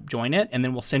want to join it, and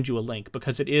then we'll send you a link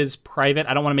because it is private.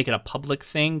 I don't want to make it a public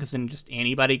thing because then just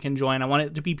anybody can join. I want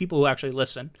it to be people who actually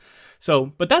listen.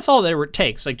 So, but that's all that it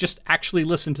takes. Like, just actually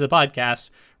listen to the podcast,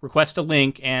 request a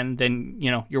link, and then,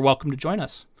 you're welcome to join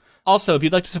us. Also, if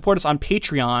you'd like to support us on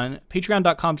Patreon,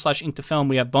 patreon.com/inktofilm,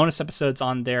 we have bonus episodes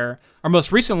on there. Our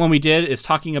most recent one we did is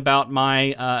talking about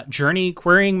my journey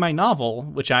querying my novel,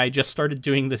 which I just started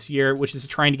doing this year, which is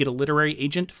trying to get a literary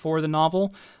agent for the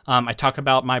novel. I talk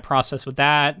about my process with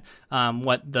that,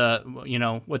 what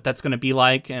that's going to be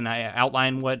like, and I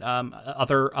outline what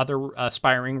other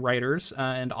aspiring writers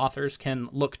and authors can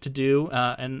look to do,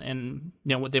 and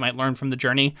what they might learn from the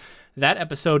journey. That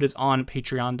episode is on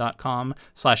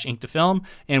patreon.com/inktofilm,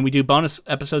 and we do bonus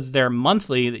episodes there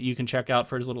monthly that you can check out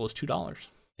for as little as $2.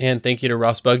 And thank you to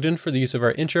Ross Bugden for the use of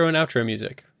our intro and outro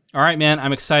music. All right, man,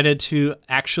 I'm excited to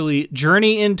actually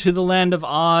journey into the land of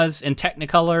Oz and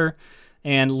Technicolor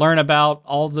and learn about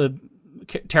all the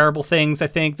terrible things, I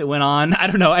think, that went on. I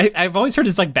don't know. I've always heard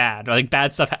it's like bad, or like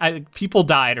bad stuff. People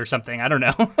died or something. I don't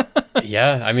know.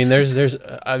 Yeah, I mean, there's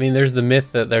the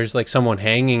myth that there's like someone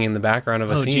hanging in the background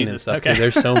of a scene and stuff. Okay. Too.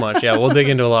 There's so much. Yeah, we'll dig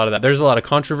into a lot of that. There's a lot of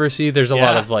controversy. There's a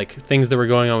lot of like things that were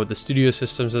going on with the studio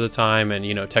systems at the time, and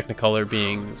Technicolor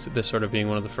being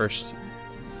one of the first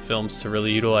films to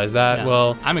really utilize that. Yeah.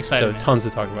 Well, I'm excited. So tons to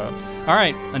talk about. All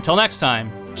right, until next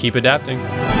time. Keep adapting.